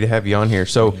 We're happy to have you on here.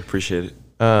 So Appreciate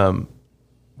it.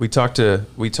 we talked to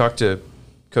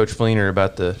Coach Fleener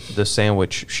about the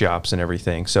sandwich shops and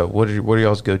everything. So what are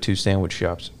y'all's go-to sandwich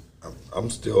shops?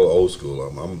 I'm still old school.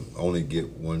 I'm only get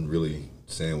one really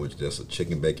sandwich. That's a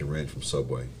chicken bacon ranch from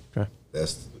Subway. Okay. I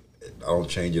don't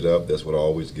change it up. That's what I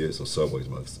always get. So Subway's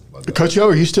my go. Coach O,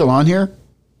 are you still on here?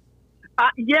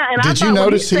 Yeah, and Did you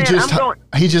notice he just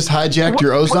hijacked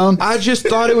your ozone? I just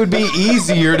thought it would be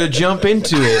easier to jump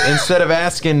into it instead of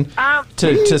asking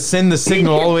to send the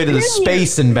signal all the way to the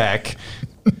space and back.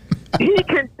 He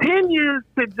continues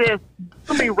to just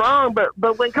do me wrong,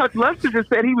 but when Coach Lester just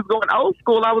said he was going old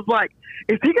school, I was like,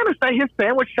 is he going to say his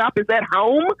sandwich shop is at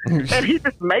home and he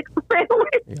just makes the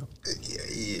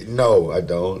sandwich? No, I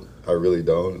don't. I really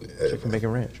don't. Chicken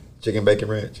bacon ranch. Chicken bacon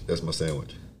ranch. That's my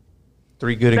sandwich.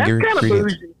 3 good That's kind of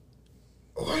ingredients. bougie.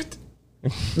 What?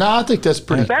 No, I think that's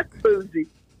pretty That's bougie.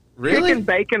 Really? Chicken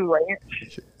bacon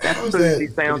ranch. That's How's bougie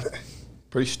that? sounds.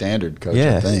 pretty standard, Coach.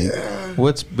 Yeah. I think.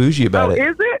 What's bougie about Oh, it?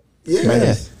 is it?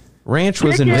 Yes. Ranch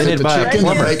was Chicken. invented The by a chicken, the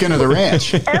plumber. bacon, or the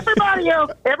ranch?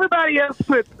 Everybody else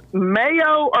puts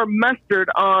mayo or mustard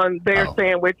on their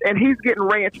sandwich, and he's getting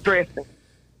ranch dressing.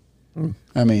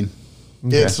 I mean,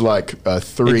 it's like a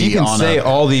 3 If you can on say a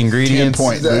all the ingredients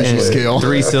 10-point in bougie scale.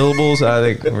 3 syllables,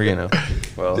 I think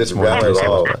well, Just it's more wrap than it 3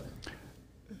 all. syllables.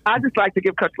 I just like to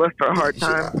give Coach Lester a hard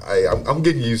time. I'm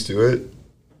getting used to it.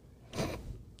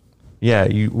 Yeah,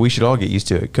 we should all get used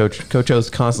to it. Coach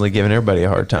O's constantly giving everybody a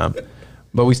hard time.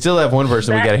 But we still have one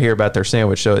person we got to hear about their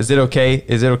sandwich. So is it okay?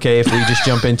 Is it okay if we just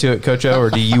jump into it, Coach O, or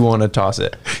do you want to toss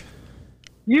it?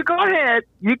 You go ahead.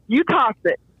 You toss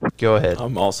it. Go ahead.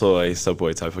 I'm also a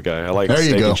Subway type of guy. I like There you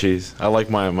steak go. and cheese. I like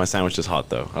my sandwiches hot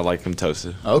though. I like them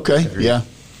toasted. Okay. Yeah.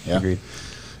 Agreed.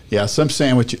 Yeah. Some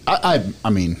sandwich. I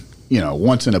mean,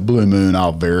 once in a blue moon,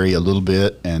 I'll vary a little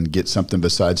bit and get something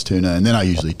besides tuna, and then I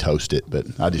usually toast it. But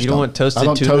I just You don't want toasted I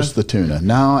don't tuna? toast the tuna.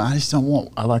 No, I just don't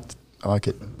want. I like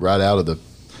it right out of the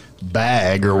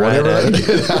bag or whatever,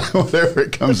 whatever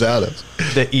it comes out of.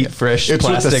 The Eat Fresh It's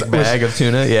with plastic bag of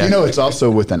tuna. Yeah. You know, it's also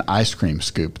with an ice cream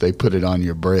scoop. They put it on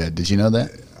your bread. Did you know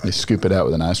that? They scoop it out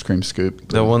with an ice cream scoop.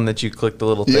 The one that you click the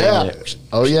little thing. Yeah. that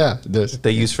Oh, yeah.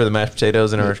 they use for the mashed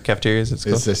potatoes in our cafeterias. It's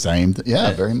cool. It's the same.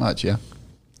 Yeah, very much. Yeah.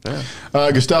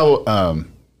 Gustavo,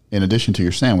 in addition to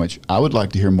your sandwich, I would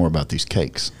like to hear more about these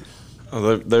cakes.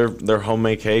 Oh, they're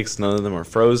homemade cakes. None of them are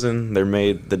frozen. They're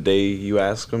made the day you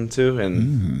ask them to,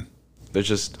 and they're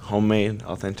just homemade,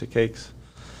 authentic cakes.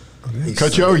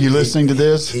 Coach O, are you listening to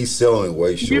this? He's selling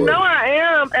way short. You know I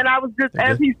am, and I was just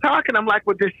as he's talking, I'm like,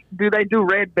 well, do they do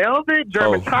red velvet,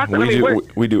 German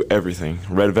chocolate? We do everything.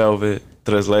 Red velvet,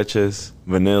 tres leches,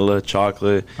 vanilla,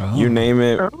 chocolate, you name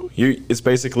it. It's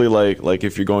basically like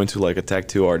if you're going to like a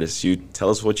tattoo artist, you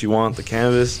tell us what you want, the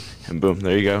canvas, and boom,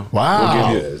 there you go.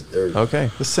 Wow. We'll give you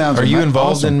Okay. This sounds Are you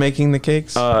involved awesome. in making the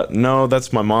cakes? no,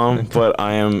 that's my mom, but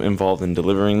I am involved in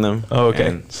delivering them. Oh, okay.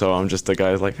 And so I'm just the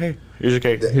guy who's like, hey, here's your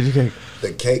cake. Here's your cake.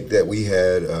 The cake that we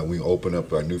had, we opened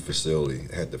up our new facility.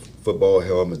 It had the football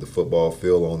helmet, the football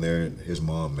field on there. His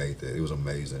mom made that. It was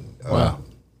amazing. Wow.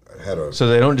 So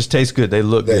they don't just taste good; they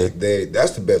look good.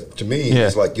 That's the best. To me, Yeah.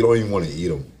 it's like you don't even want to eat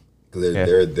them because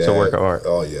they're that. It's a work of art.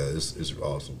 Oh yeah, it's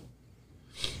awesome.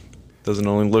 Doesn't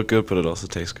only look good, but it also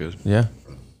tastes good. Yeah.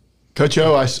 Coach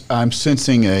O, I'm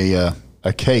sensing a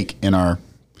cake in our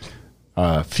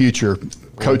future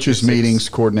coaches meetings,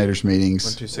 coordinators meetings.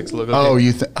 126 logo.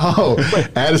 Oh,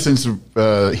 cake. Addison's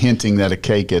hinting that a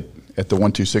cake at the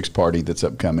 126 party that's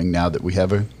upcoming. Now that we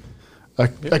have a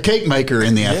cake maker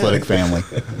in the athletic family.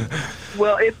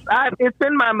 Well, it's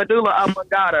in my medulla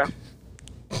oblongata.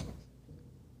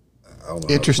 I don't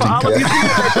know. Interesting. For all of you people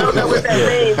that don't know what that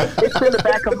means, it's in the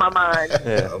back of my mind.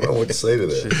 I don't know what to say to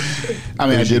that. I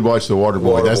mean, I did watch The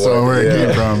Waterboy. That's Waterboy, where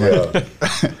it came yeah.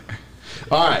 from.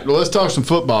 All right, well, let's talk some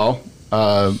football.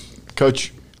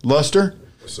 Coach Luster,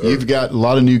 sir. you've got a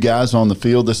lot of new guys on the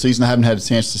field this season. I haven't had a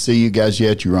chance to see you guys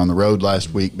yet. You were on the road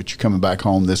last week, but you're coming back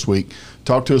home this week.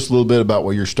 Talk to us a little bit about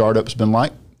what your startup's been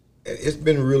like. It's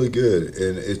been really good,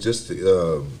 and it's just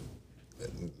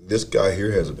this guy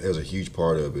here has a huge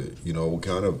part of it. You know, we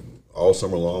kind of all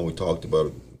summer long we talked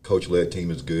about coach-led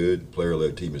team is good,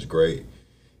 player-led team is great,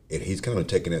 and he's kind of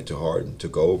taken that to heart and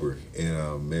took over.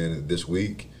 And man, this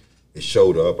week it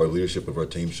showed up. Our leadership of our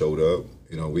team showed up.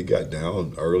 You know, we got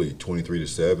down early,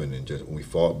 23-7, and just we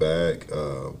fought back.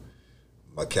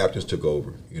 My captains took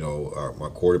over. You know, my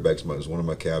quarterback was one of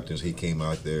my captains. He came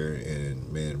out there and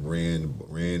man ran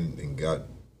and got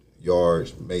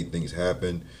yards, made things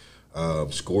happen.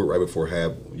 Scored right before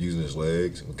half using his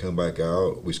legs. We come back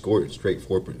out. We scored straight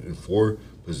in four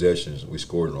possessions. We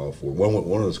scored in all four.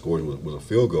 One of the scores was a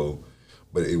field goal,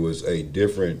 but it was a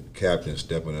different captain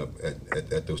stepping up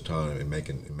at those times and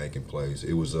making plays.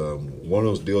 It was one of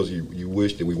those deals you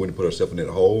wish that we wouldn't put ourselves in that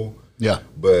hole. Yeah.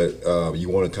 But you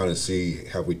want to kind of see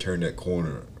how we turned that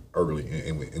corner early,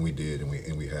 and we did,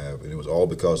 and we have, and it was all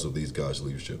because of these guys'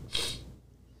 leadership.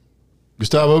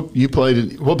 Gustavo, you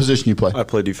played what position you play? I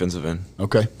play defensive end.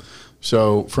 Okay.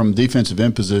 So from defensive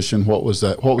end position, what was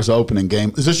that? What was the opening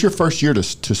game? Is this your first year to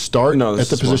start No, at this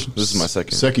the is position? this is my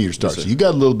second. Second year to start. Yes, So sir. you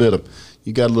got a little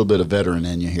bit of veteran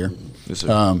in you here. Yes,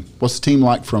 sir. What's the team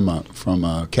like from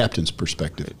a captain's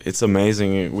perspective? It's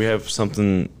amazing. We have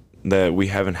something that we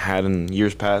haven't had in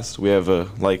years past. We have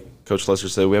like Coach Lester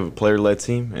said, we have a player-led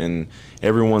team, and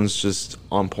everyone's just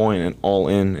on point and all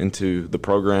into the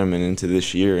program and into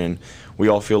this year. And we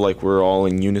all feel like we're all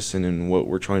in unison in what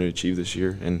we're trying to achieve this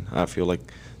year. And I feel like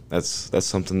that's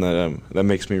something that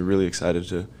makes me really excited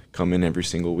to come in every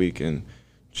single week and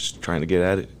just trying to get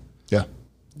at it. Yeah.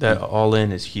 That all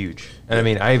in is huge. And I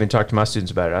mean, I even talk to my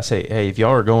students about it. I say, hey, if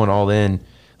y'all are going all in,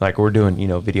 like we're doing,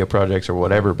 video projects or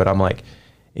whatever, but I'm like,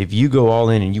 if you go all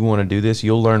in and you want to do this,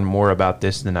 you'll learn more about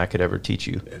this than I could ever teach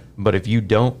you. Yeah. But if you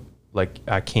don't, like,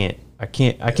 I can't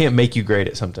make you great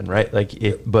at something, right? Like,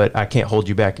 but I can't hold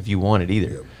you back if you want it either.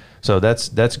 Yeah. So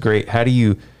that's great. How did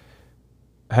you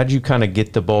kind of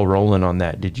get the ball rolling on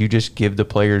that? Did you just give the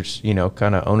players,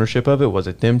 kind of ownership of it? Was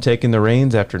it them taking the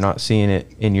reins after not seeing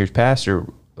it in years past, or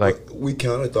like? We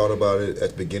kind of thought about it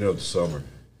at the beginning of the summer.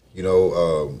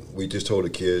 We just told the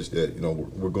kids that,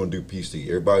 we're going to do PC.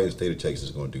 Everybody in the state of Texas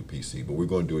is going to do PC, but we're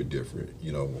going to do it different.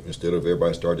 Instead of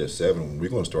everybody starting at 7, we're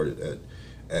going to start it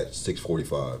at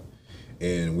 6:45.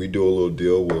 And we do a little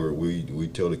deal where we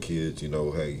tell the kids,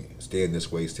 hey, stand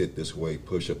this way, sit this way,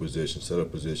 push up position, set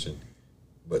up position.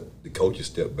 But the coaches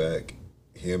step back.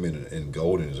 Him and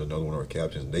Golden is another one of our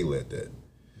captains, and they led that.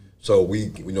 So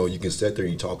you can sit there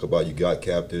and you talk about you got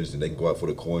captains, and they can go out for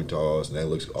the coin toss, and that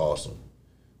looks awesome.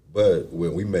 But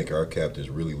when we make our captains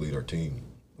really lead our team,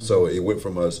 So it went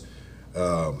from us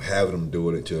having them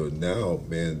doing it to now,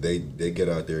 man, they get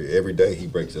out there every day. He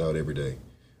breaks it out every day.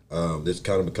 This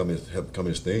kind of become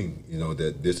his thing, you know,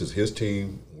 that this is his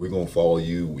team. We're going to follow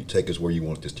you. We take us where you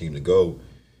want this team to go.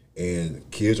 And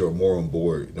kids are more on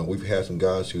board. You know, we've had some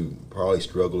guys who probably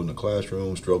struggle in the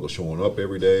classroom, struggle showing up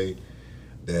every day,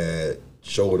 that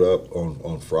showed up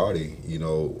on Friday. You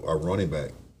know, our running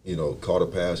back, you know, caught a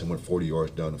pass and went 40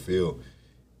 yards down the field.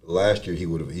 Last year, he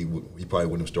probably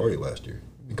wouldn't have started last year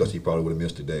because he probably would have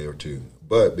missed a day or two.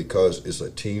 But because it's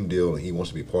a team deal and he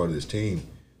wants to be part of this team,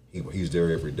 he's there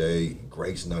every day.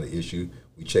 Grade's not an issue.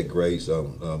 We check grades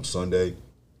Sunday,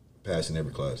 passing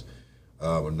every class.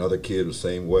 Another kid the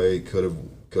same way, could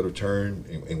have turned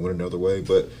and went another way.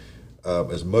 But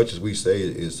as much as we say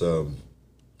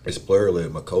it's player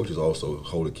led, my coaches also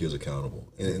hold the kids accountable.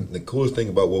 And the coolest thing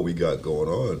about what we got going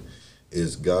on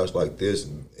is guys like this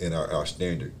and our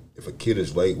standard. If a kid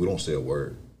is late, we don't say a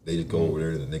word. They just go over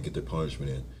there and they get their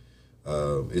punishment in.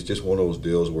 It's just one of those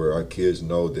deals where our kids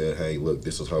know that, hey, look,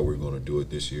 this is how we're going to do it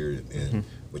this year. And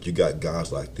but you got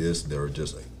guys like this that are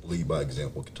just lead by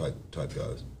example type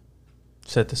guys.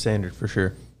 Set the standard for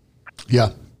sure. Yeah,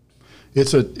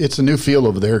 it's a new field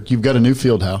over there. You've got a new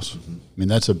field house. I mean,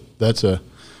 that's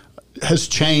has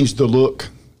changed the look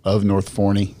of North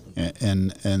Forney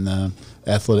and the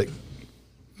athletic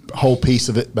whole piece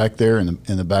of it back there in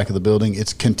the back of the building.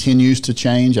 It continues to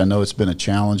change. I know it's been a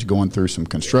challenge going through some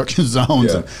construction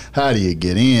zones. And how do you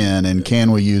get in, and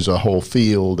can we use a whole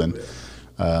field? And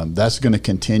that's going to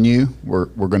continue. We're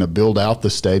going to build out the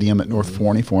stadium at North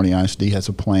Forney. Forney ISD has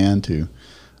a plan to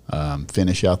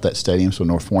finish out that stadium so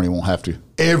North Forney won't have to.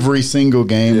 Every single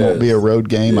game won't be a road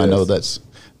game. I know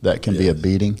that can be a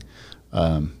beating.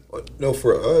 No,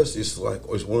 for us, it's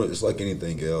like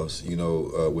anything else. You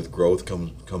know, with growth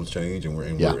comes change, and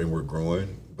we're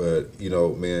growing. But you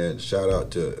know, man, shout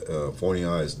out to Forney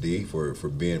ISD for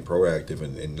being proactive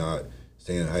and not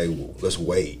saying, hey, let's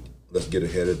wait. Let's get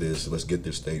ahead of this. Let's get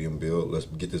this stadium built. Let's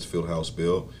get this field house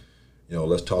built. You know,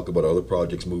 let's talk about other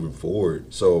projects moving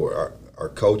forward. So our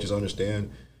coaches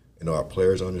understand. You know, our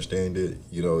players understand it.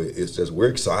 You know, it's just we're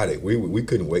excited. We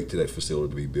couldn't wait till that facility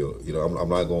to be built. You know, I'm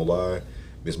not gonna lie.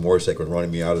 Miss Morsek was running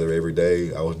me out of there every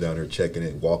day. I was down there checking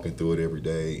it, walking through it every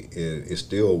day, and it's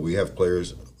still we have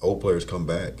old players come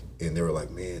back, and they were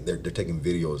like, man, they're taking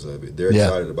videos of it. They're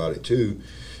excited about it too.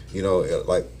 You know,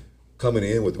 like coming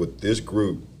in with this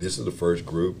group. This is the first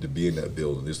group to be in that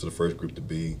building. This is the first group to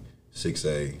be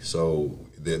 6A. So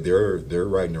they're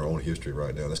writing their own history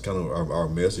right now. That's kind of our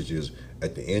message is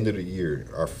at the end of the year,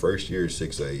 our first year is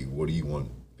 6A. What do you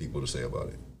want people to say about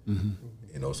it?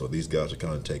 You know, so these guys are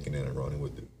kind of taking it and running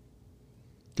with it.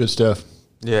 Good stuff.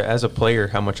 Yeah, as a player,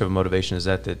 how much of a motivation is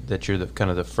that you're the kind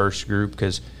of the first group?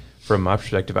 Because from my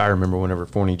perspective, I remember whenever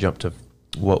Forney jumped to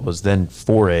what was then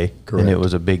 4A, and it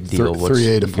was a big deal.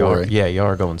 3A to 4A. Yeah, y'all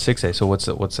are going 6A. So what's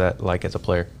that like as a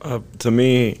player? To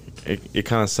me, it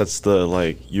kind of sets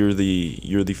the you're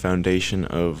the foundation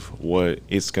of what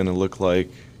it's going to look like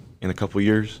in a couple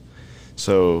years.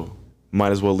 So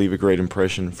might as well leave a great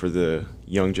impression for the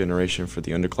young generation, for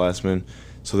the underclassmen,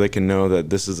 so they can know that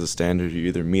this is a standard. You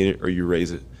either meet it or you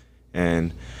raise it.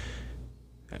 And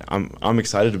I'm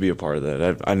excited to be a part of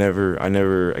that. I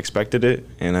never expected it,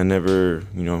 and I never,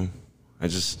 you know,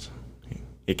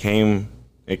 it came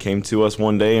to us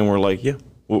one day, and we're like, yeah,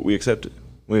 we accept it.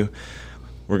 We're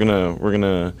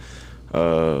gonna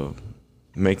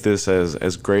make this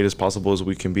as great as possible as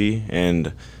we can be.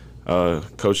 And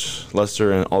Coach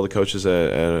Lester and all the coaches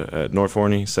at North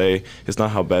Forney say it's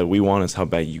not how bad we want it, it's how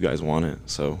bad you guys want it.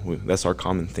 So that's our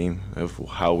common theme of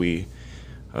how we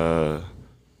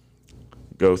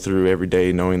go through every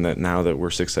day, knowing that now that we're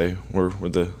 6A, we're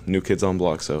the new kids on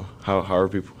block. So how are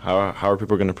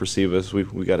people going to perceive us?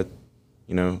 We got to,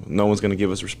 you know, no one's going to give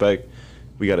us respect.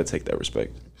 We got to take that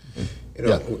respect. You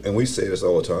know, and we say this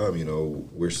all the time. You know,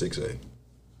 we're 6A.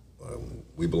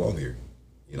 We belong here.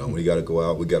 You know, we got to go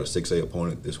out. We got a 6A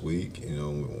opponent this week. You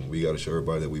know, we got to show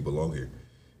everybody that we belong here.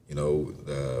 You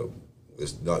know,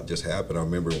 it's not just happened. I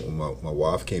remember when my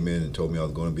wife came in and told me I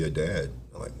was going to be a dad.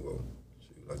 I'm like, well,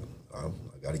 I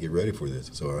got to get ready for this.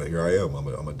 So here I am.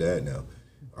 I'm a dad now.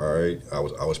 All right. I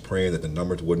was praying that the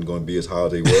numbers wasn't going to be as high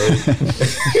as they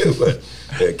were, but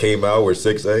it came out. We're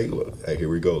 6A. Well, hey, here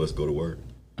we go. Let's go to work.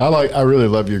 I really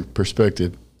love your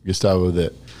perspective, Gustavo.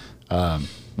 That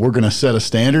we're going to set a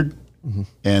standard,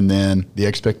 and then the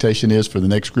expectation is for the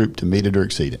next group to meet it or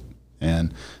exceed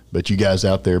it. But you guys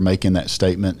out there making that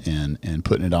statement and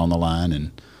putting it on the line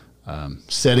and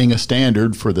setting a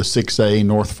standard for the 6A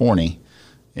North Forney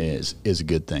is a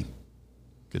good thing.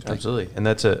 Absolutely. And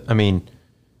that's I mean,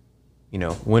 you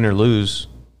know, win or lose,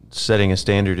 setting a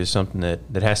standard is something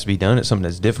that has to be done. It's something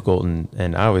that's difficult,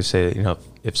 and I always say that, you know,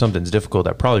 if something's difficult,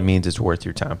 that probably means it's worth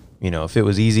your time. You know, if it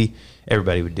was easy,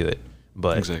 everybody would do it,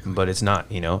 but it's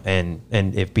not. You know, and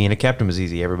if being a captain was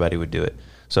easy, everybody would do it.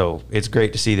 So it's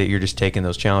great to see that you're just taking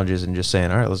those challenges and just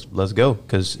saying, all right, let's go,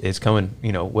 because it's coming.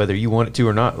 You know, whether you want it to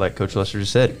or not, like Coach Lester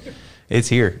just said, it's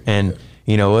here. And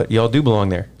you know what? Y'all do belong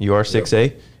there. You are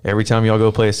 6A. Every time y'all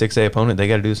go play a 6A opponent, they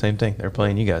got to do the same thing. They're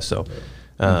playing you guys. So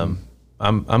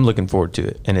I'm looking forward to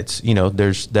it. And it's, you know,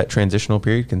 there's that transitional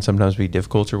period can sometimes be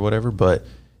difficult or whatever, but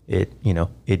it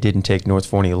didn't take North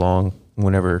Forney long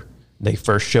whenever they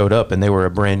first showed up and they were a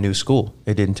brand new school.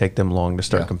 It didn't take them long to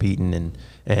start competing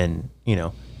and you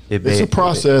know, it's a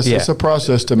process. It's a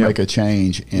process to make a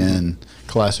change in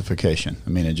classification. I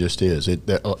mean, it just is.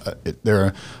 There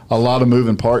are a lot of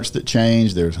moving parts that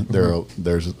change. There's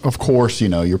of course, you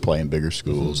know, you're playing bigger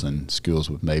schools and schools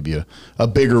with maybe a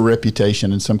bigger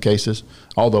reputation in some cases.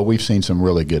 Although we've seen some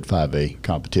really good 5A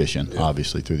competition,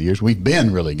 obviously through the years. We've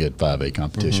been really good 5A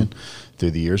competition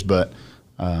through the years, but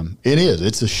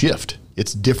it's a shift.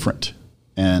 It's different,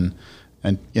 and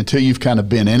until you've kind of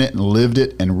been in it and lived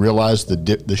it and realized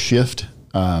the shift,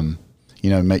 you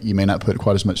know, you may not put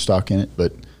quite as much stock in it,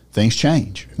 but things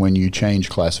change when you change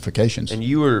classifications. And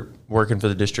you were working for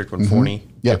the district when Forney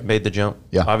made the jump.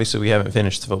 Yeah. Obviously, we haven't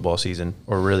finished the football season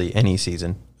or really any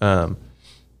season. Does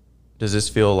this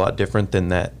feel a lot different than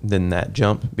that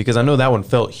jump? Because I know that one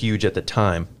felt huge at the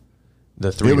time.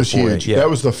 The 3 it was to 4 huge. Yeah.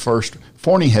 That was the first.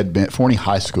 Forney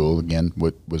High School again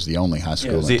was the only high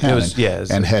school in town,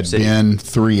 and had been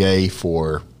 3A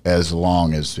for as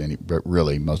long as any. But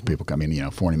really, most people. I mean, you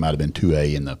know, Forney might have been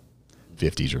 2A in the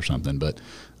 50s or something, but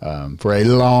for a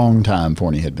long time,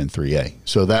 Forney had been 3A.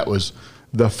 So that was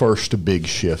the first big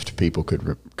shift people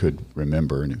could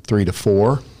remember. And 3 to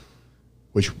 4,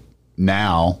 which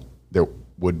now there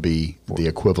would be the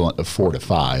equivalent of 4 to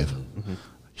 5,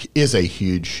 is a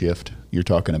huge shift. You're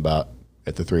talking about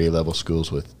at the 3A level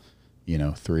schools with, you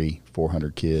know,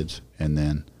 400 kids, and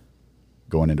then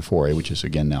going into 4A, which is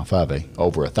again now 5A,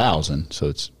 over 1,000. So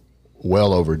it's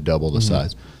well over double the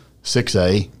size.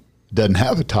 6A doesn't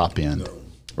have a top end.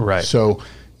 Right. So,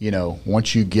 you know,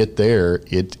 once you get there,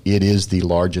 it is the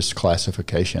largest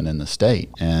classification in the state,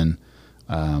 and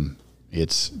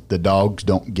it's the dogs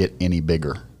don't get any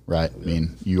bigger. Right. I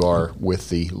mean, you are with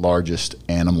the largest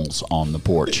animals on the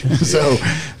porch. So,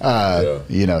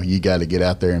 you know, you got to get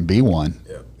out there and be one.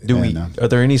 Yeah. Are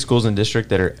there any schools in district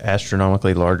that are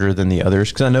astronomically larger than the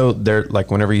others? Because I know they're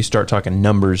like, whenever you start talking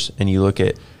numbers and you look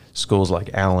at schools like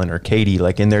Allen or Katy,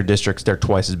 like in their districts, they're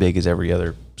twice as big as every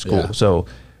other school. Yeah. So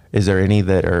is there any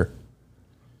that are?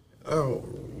 Oh,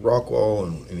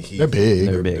 Rockwall and Heath. They're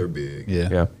big. They're big.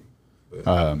 Yeah.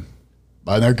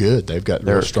 They're good. They've got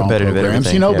very strong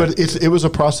programs, you know. But it was a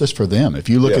process for them. If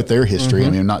you look at their history, I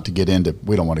mean, not to get into,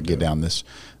 we don't want to get down this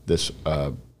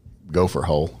gopher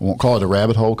hole. We won't call it a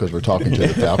rabbit hole because we're talking to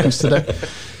the Falcons today,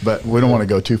 but we don't want to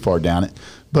go too far down it.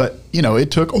 But you know,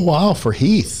 it took a while for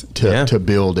Heath to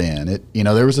build in it. You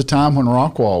know, there was a time when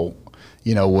Rockwall,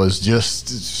 you know, was just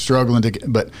struggling to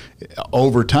get, but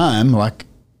over time, like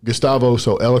Gustavo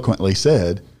so eloquently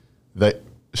said, that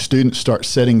students start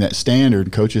setting that standard,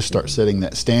 coaches start setting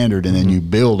that standard, and then you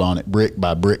build on it brick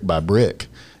by brick by brick.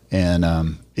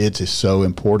 And it is so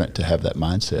important to have that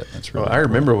mindset. That's really I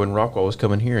remember when Rockwall was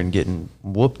coming here and getting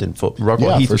whooped in football.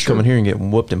 Rockwall Heath was coming here and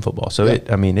getting whooped in football. So it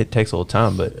takes a little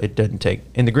time, but it doesn't take,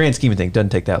 in the grand scheme of things, it doesn't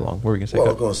take that long. What were you going to say? Well,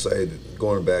 I was going to say, that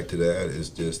going back to that, is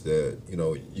just that, you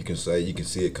know, you can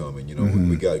see it coming. You know,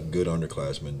 we got good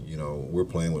underclassmen. You know, we're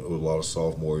playing with a lot of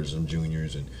sophomores and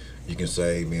juniors, and you can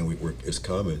say, man, it's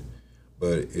coming.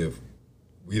 But if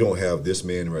we don't have this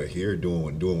man right here doing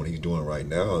what he's doing right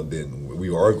now, then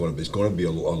it's going to be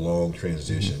a long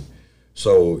transition.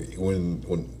 So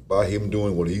when by him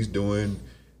doing what he's doing,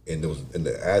 and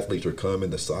the athletes are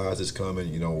coming, the size is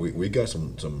coming, you know, we got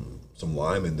some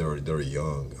linemen that are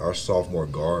young. Our sophomore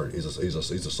guard he's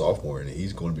a sophomore, and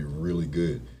he's going to be really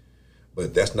good.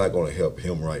 But that's not going to help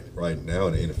him right now.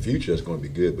 And in the future, that's going to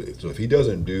be good. But so if he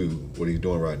doesn't do what he's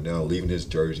doing right now, leaving his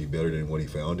jersey better than when he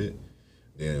found it,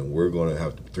 then we're going to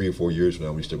have 3 or 4 years from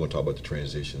now, we're still going to talk about the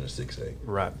transition of 6A.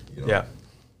 Right. You know? Yeah.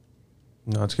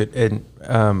 No, it's good. And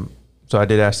so I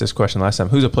did ask this question last time.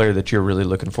 Who's a player that you're really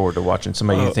looking forward to watching?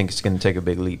 Somebody you think is going to take a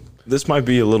big leap? This might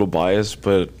be a little biased,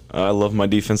 but I love my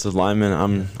defensive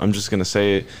lineman. I'm just going to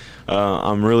say it.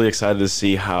 I'm really excited to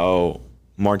see how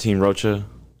Martin Rocha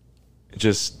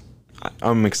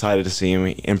I'm excited to see him.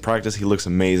 In practice, he looks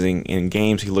amazing. In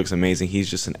games, he looks amazing. He's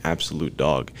just an absolute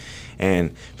dog.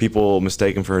 And people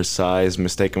mistake him for his size,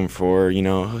 mistake him for, you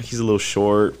know, he's a little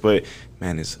short. But,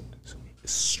 man, his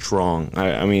strong.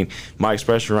 I mean, my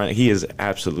expression right, he is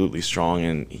absolutely strong,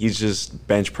 and he just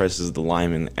bench presses the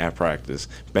lineman at practice,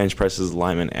 bench presses the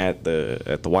lineman at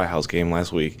the White House game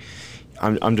last week.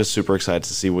 I'm just super excited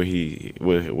to see what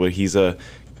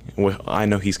I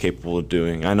know he's capable of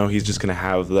doing. I know he's just gonna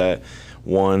have that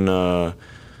one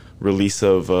release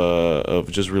of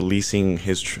just releasing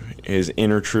his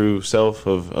inner true self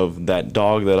of that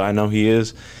dog that I know he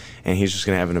is. And he's just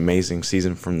gonna have an amazing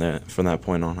season from that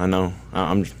point on. I know.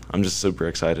 I'm just super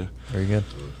excited. Very good.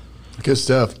 Good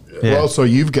stuff. Yeah. Well, so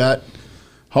you've got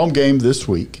home game this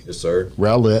week. Yes, sir.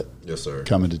 Rowlett. Yes, sir.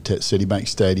 Coming to Citibank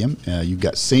Stadium. You've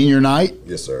got senior night.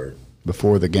 Yes, sir.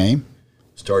 Before the game.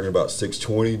 Starting about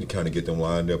 6:20 to kind of get them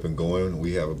lined up and going.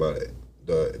 We have about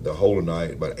the whole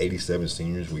night, about 87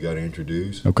 seniors we got to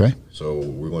introduce. Okay. So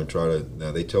we're going to try to.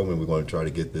 Now they told me we're going to try to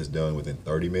get this done within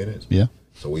 30 minutes. Yeah.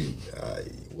 So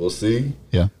we'll see.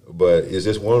 Yeah. But it's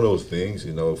just one of those things,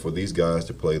 for these guys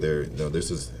to play their,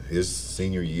 this is his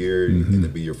senior year, and to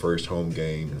be your first home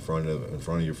game in front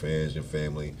of your fans and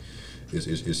family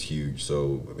is huge.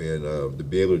 So, and to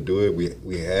be able to do it,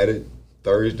 we had it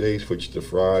Thursday, switched to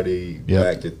Friday,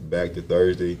 back to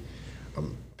Thursday.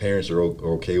 Parents are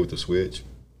okay with the switch,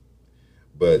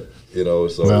 but so.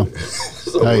 Well,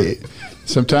 so hey,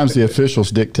 sometimes the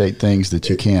officials dictate things that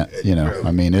you can't.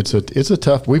 I mean, it's a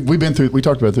tough. We've been through. We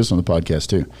talked about this on the podcast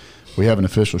too. We have an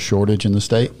official shortage in the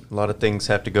state. A lot of things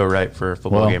have to go right for a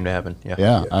football game to happen.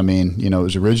 Yeah. I mean, it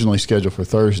was originally scheduled for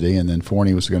Thursday, and then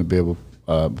Forney was going to be able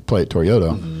to play at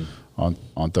Toyota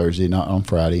on Thursday, not on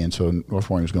Friday, and so North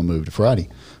Forney was going to move to Friday.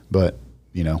 But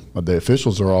the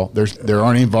officials are all there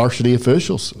aren't any varsity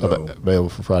officials available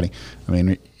for Friday. I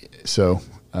mean, so.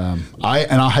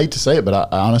 I hate to say it, but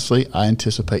I honestly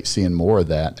anticipate seeing more of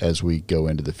that as we go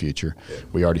into the future.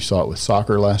 We already saw it with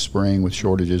soccer last spring with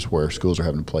shortages where schools are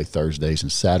having to play Thursdays and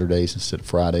Saturdays instead of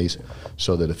Fridays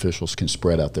so that officials can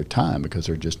spread out their time because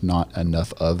there are just not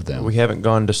enough of them. We haven't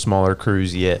gone to smaller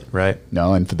crews yet, right?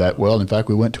 No, and for that, in fact,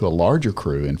 we went to a larger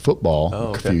crew in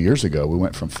football a few years ago. We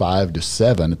went from 5 to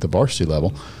 7 at the varsity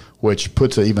level, which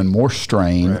puts even more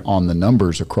strain on the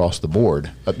numbers across the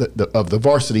board of the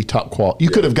varsity top quality.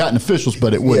 You could have gotten officials,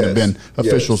 but it wouldn't have been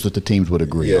officials that the teams would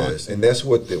agree on. Yes, and that's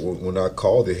what when I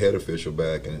called the head official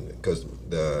back, and because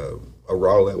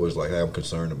Rowlett was like, hey, I'm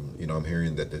concerned. I'm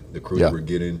hearing that the crew that we're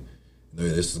getting,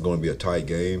 this is going to be a tight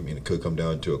game, and it could come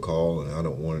down to a call, and I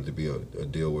don't want it to be a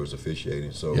deal where it's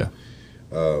officiating. So. Yeah.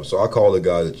 So I called the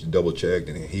guy that double checked,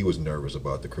 and he was nervous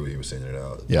about the crew he was sending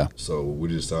out. Yeah. So we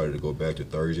decided to go back to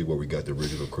Thursday where we got the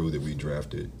original crew that we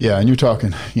drafted. Yeah, and you're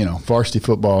talking, varsity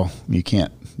football. You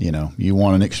can't, you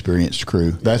want an experienced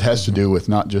crew. That has to do with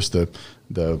not just the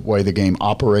way the game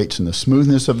operates and the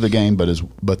smoothness of the game,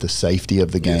 but the safety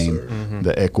of the game,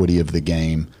 the equity of the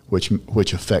game, which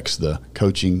affects the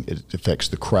coaching, it affects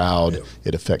the crowd,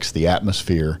 it affects the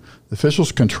atmosphere. The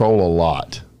officials control a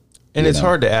lot. And it's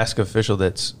hard to ask an official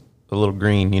that's a little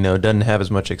green, doesn't have as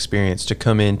much experience to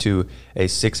come into a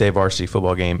 6A varsity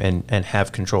football game and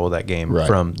have control of that game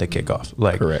from the kickoff.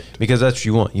 Correct. Because that's what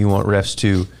you want. You want refs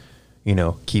to,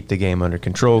 keep the game under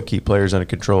control, keep players under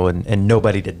control, and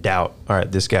nobody to doubt, all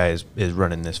right, this guy is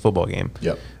running this football game.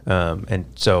 Yep. And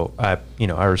so I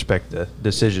respect the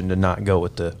decision to not go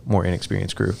with the more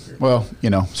inexperienced crew. Well,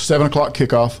 7 o'clock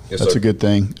kickoff. Yes, that's sir. a good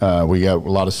thing. We got a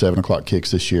lot of 7 o'clock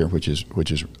kicks this year, which is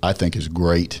I think is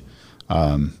great.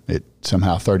 It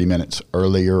somehow 30 minutes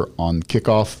earlier on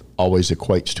kickoff always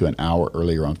equates to an hour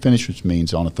earlier on finish, which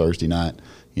means on a Thursday night,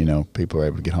 people are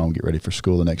able to get home, get ready for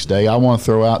school the next day. I want to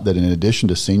throw out that in addition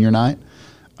to senior night,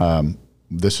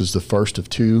 this is the first of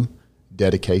 2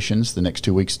 dedications the next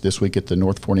 2 weeks. This week at the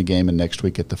North Forney game and next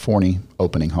week at the Forney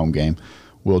opening home game.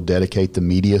 We'll dedicate the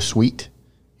media suite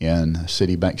in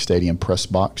Citibank Stadium press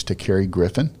box to Kerry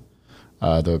Griffin,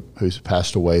 who's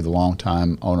passed away, the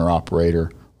longtime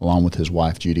owner-operator, along with his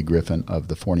wife, Judy Griffin, of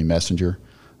the Forney Messenger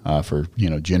for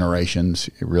generations,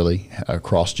 really,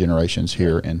 across generations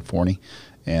here in Forney.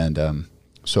 And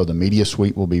so the media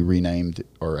suite will be renamed,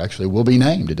 or actually will be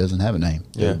named. It doesn't have a name.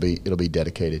 Yeah. It'll be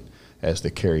dedicated as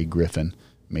the Kerry Griffin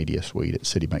Media Suite at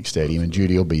Citibank Stadium, and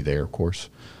Judy will be there, of course.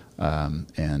 We'll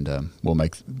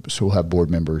have board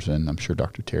members, and I'm sure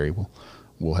Dr. Terry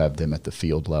will have them at the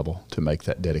field level to make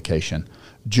that dedication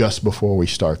just before we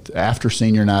start, after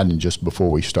senior night, and just before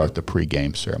we start the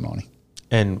pregame ceremony.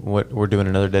 And we're doing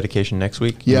another dedication next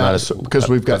week? Yeah, because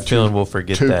we've got we'll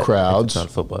forget two that crowds. If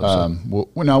it's not football, so.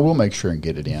 We'll make sure and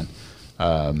get it in,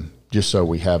 just so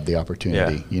we have the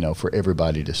opportunity, for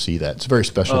everybody to see that. It's a very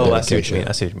special dedication.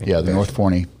 I see what you mean. Yeah, the North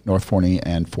Forney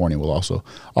and Forney will also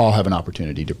all have an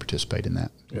opportunity to participate in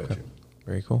that. Gotcha.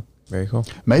 Very cool. Very cool.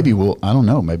 Maybe I don't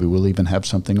know, maybe we'll even have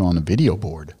something on a video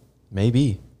board.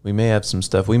 Maybe. We may have some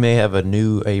stuff. We may have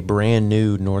a brand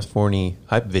new North Forney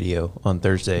hype video on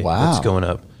Thursday. Wow. That's going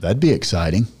up. That'd be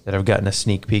exciting. That I've gotten a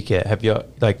sneak peek at. Have you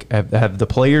have the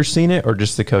players seen it or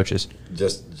just the coaches?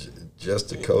 Just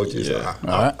the coaches. Yeah.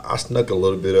 I snuck a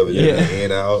little bit of it in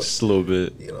and out. Just a little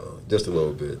bit. Just a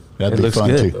little bit. That'd It be looks fun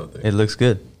good. too. It looks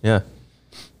good. Yeah.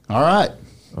 All right.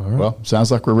 Well,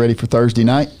 sounds like we're ready for Thursday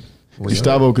night.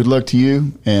 Gustavo, good luck to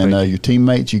you and your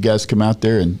teammates. You guys come out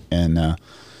there and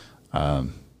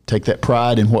take that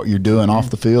pride in what you're doing off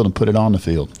the field and put it on the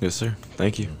field. Yes, sir.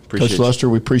 Thank you. Appreciate Coach Luster,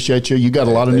 we appreciate you. You got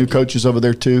a lot of new coaches over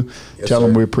there too. Yes, Tell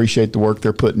them sir. we appreciate the work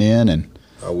they're putting in, and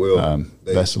I will.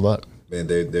 best of luck. Man,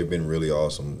 they've been really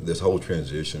awesome. This whole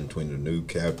transition between the new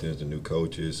captains, the new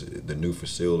coaches, the new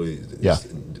facilities,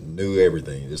 new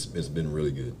everything. It's been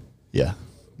really good. Yeah,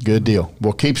 good deal.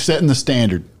 Well, keep setting the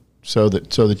standard so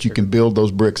that you can build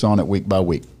those bricks on it week by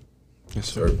week. Yes,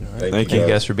 sir. Thank you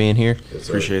guys for being here. Yes,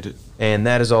 sir. Appreciate it. And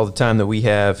that is all the time that we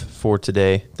have for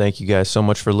today. Thank you guys so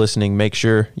much for listening. Make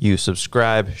sure you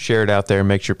subscribe, share it out there,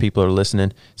 make sure people are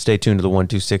listening. Stay tuned to the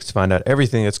 126 to find out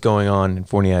everything that's going on in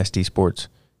Forney ISD sports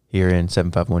here in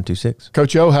 75126.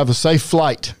 Coach O, have a safe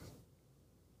flight.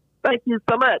 Thank you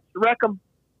so much. Wreck 'em.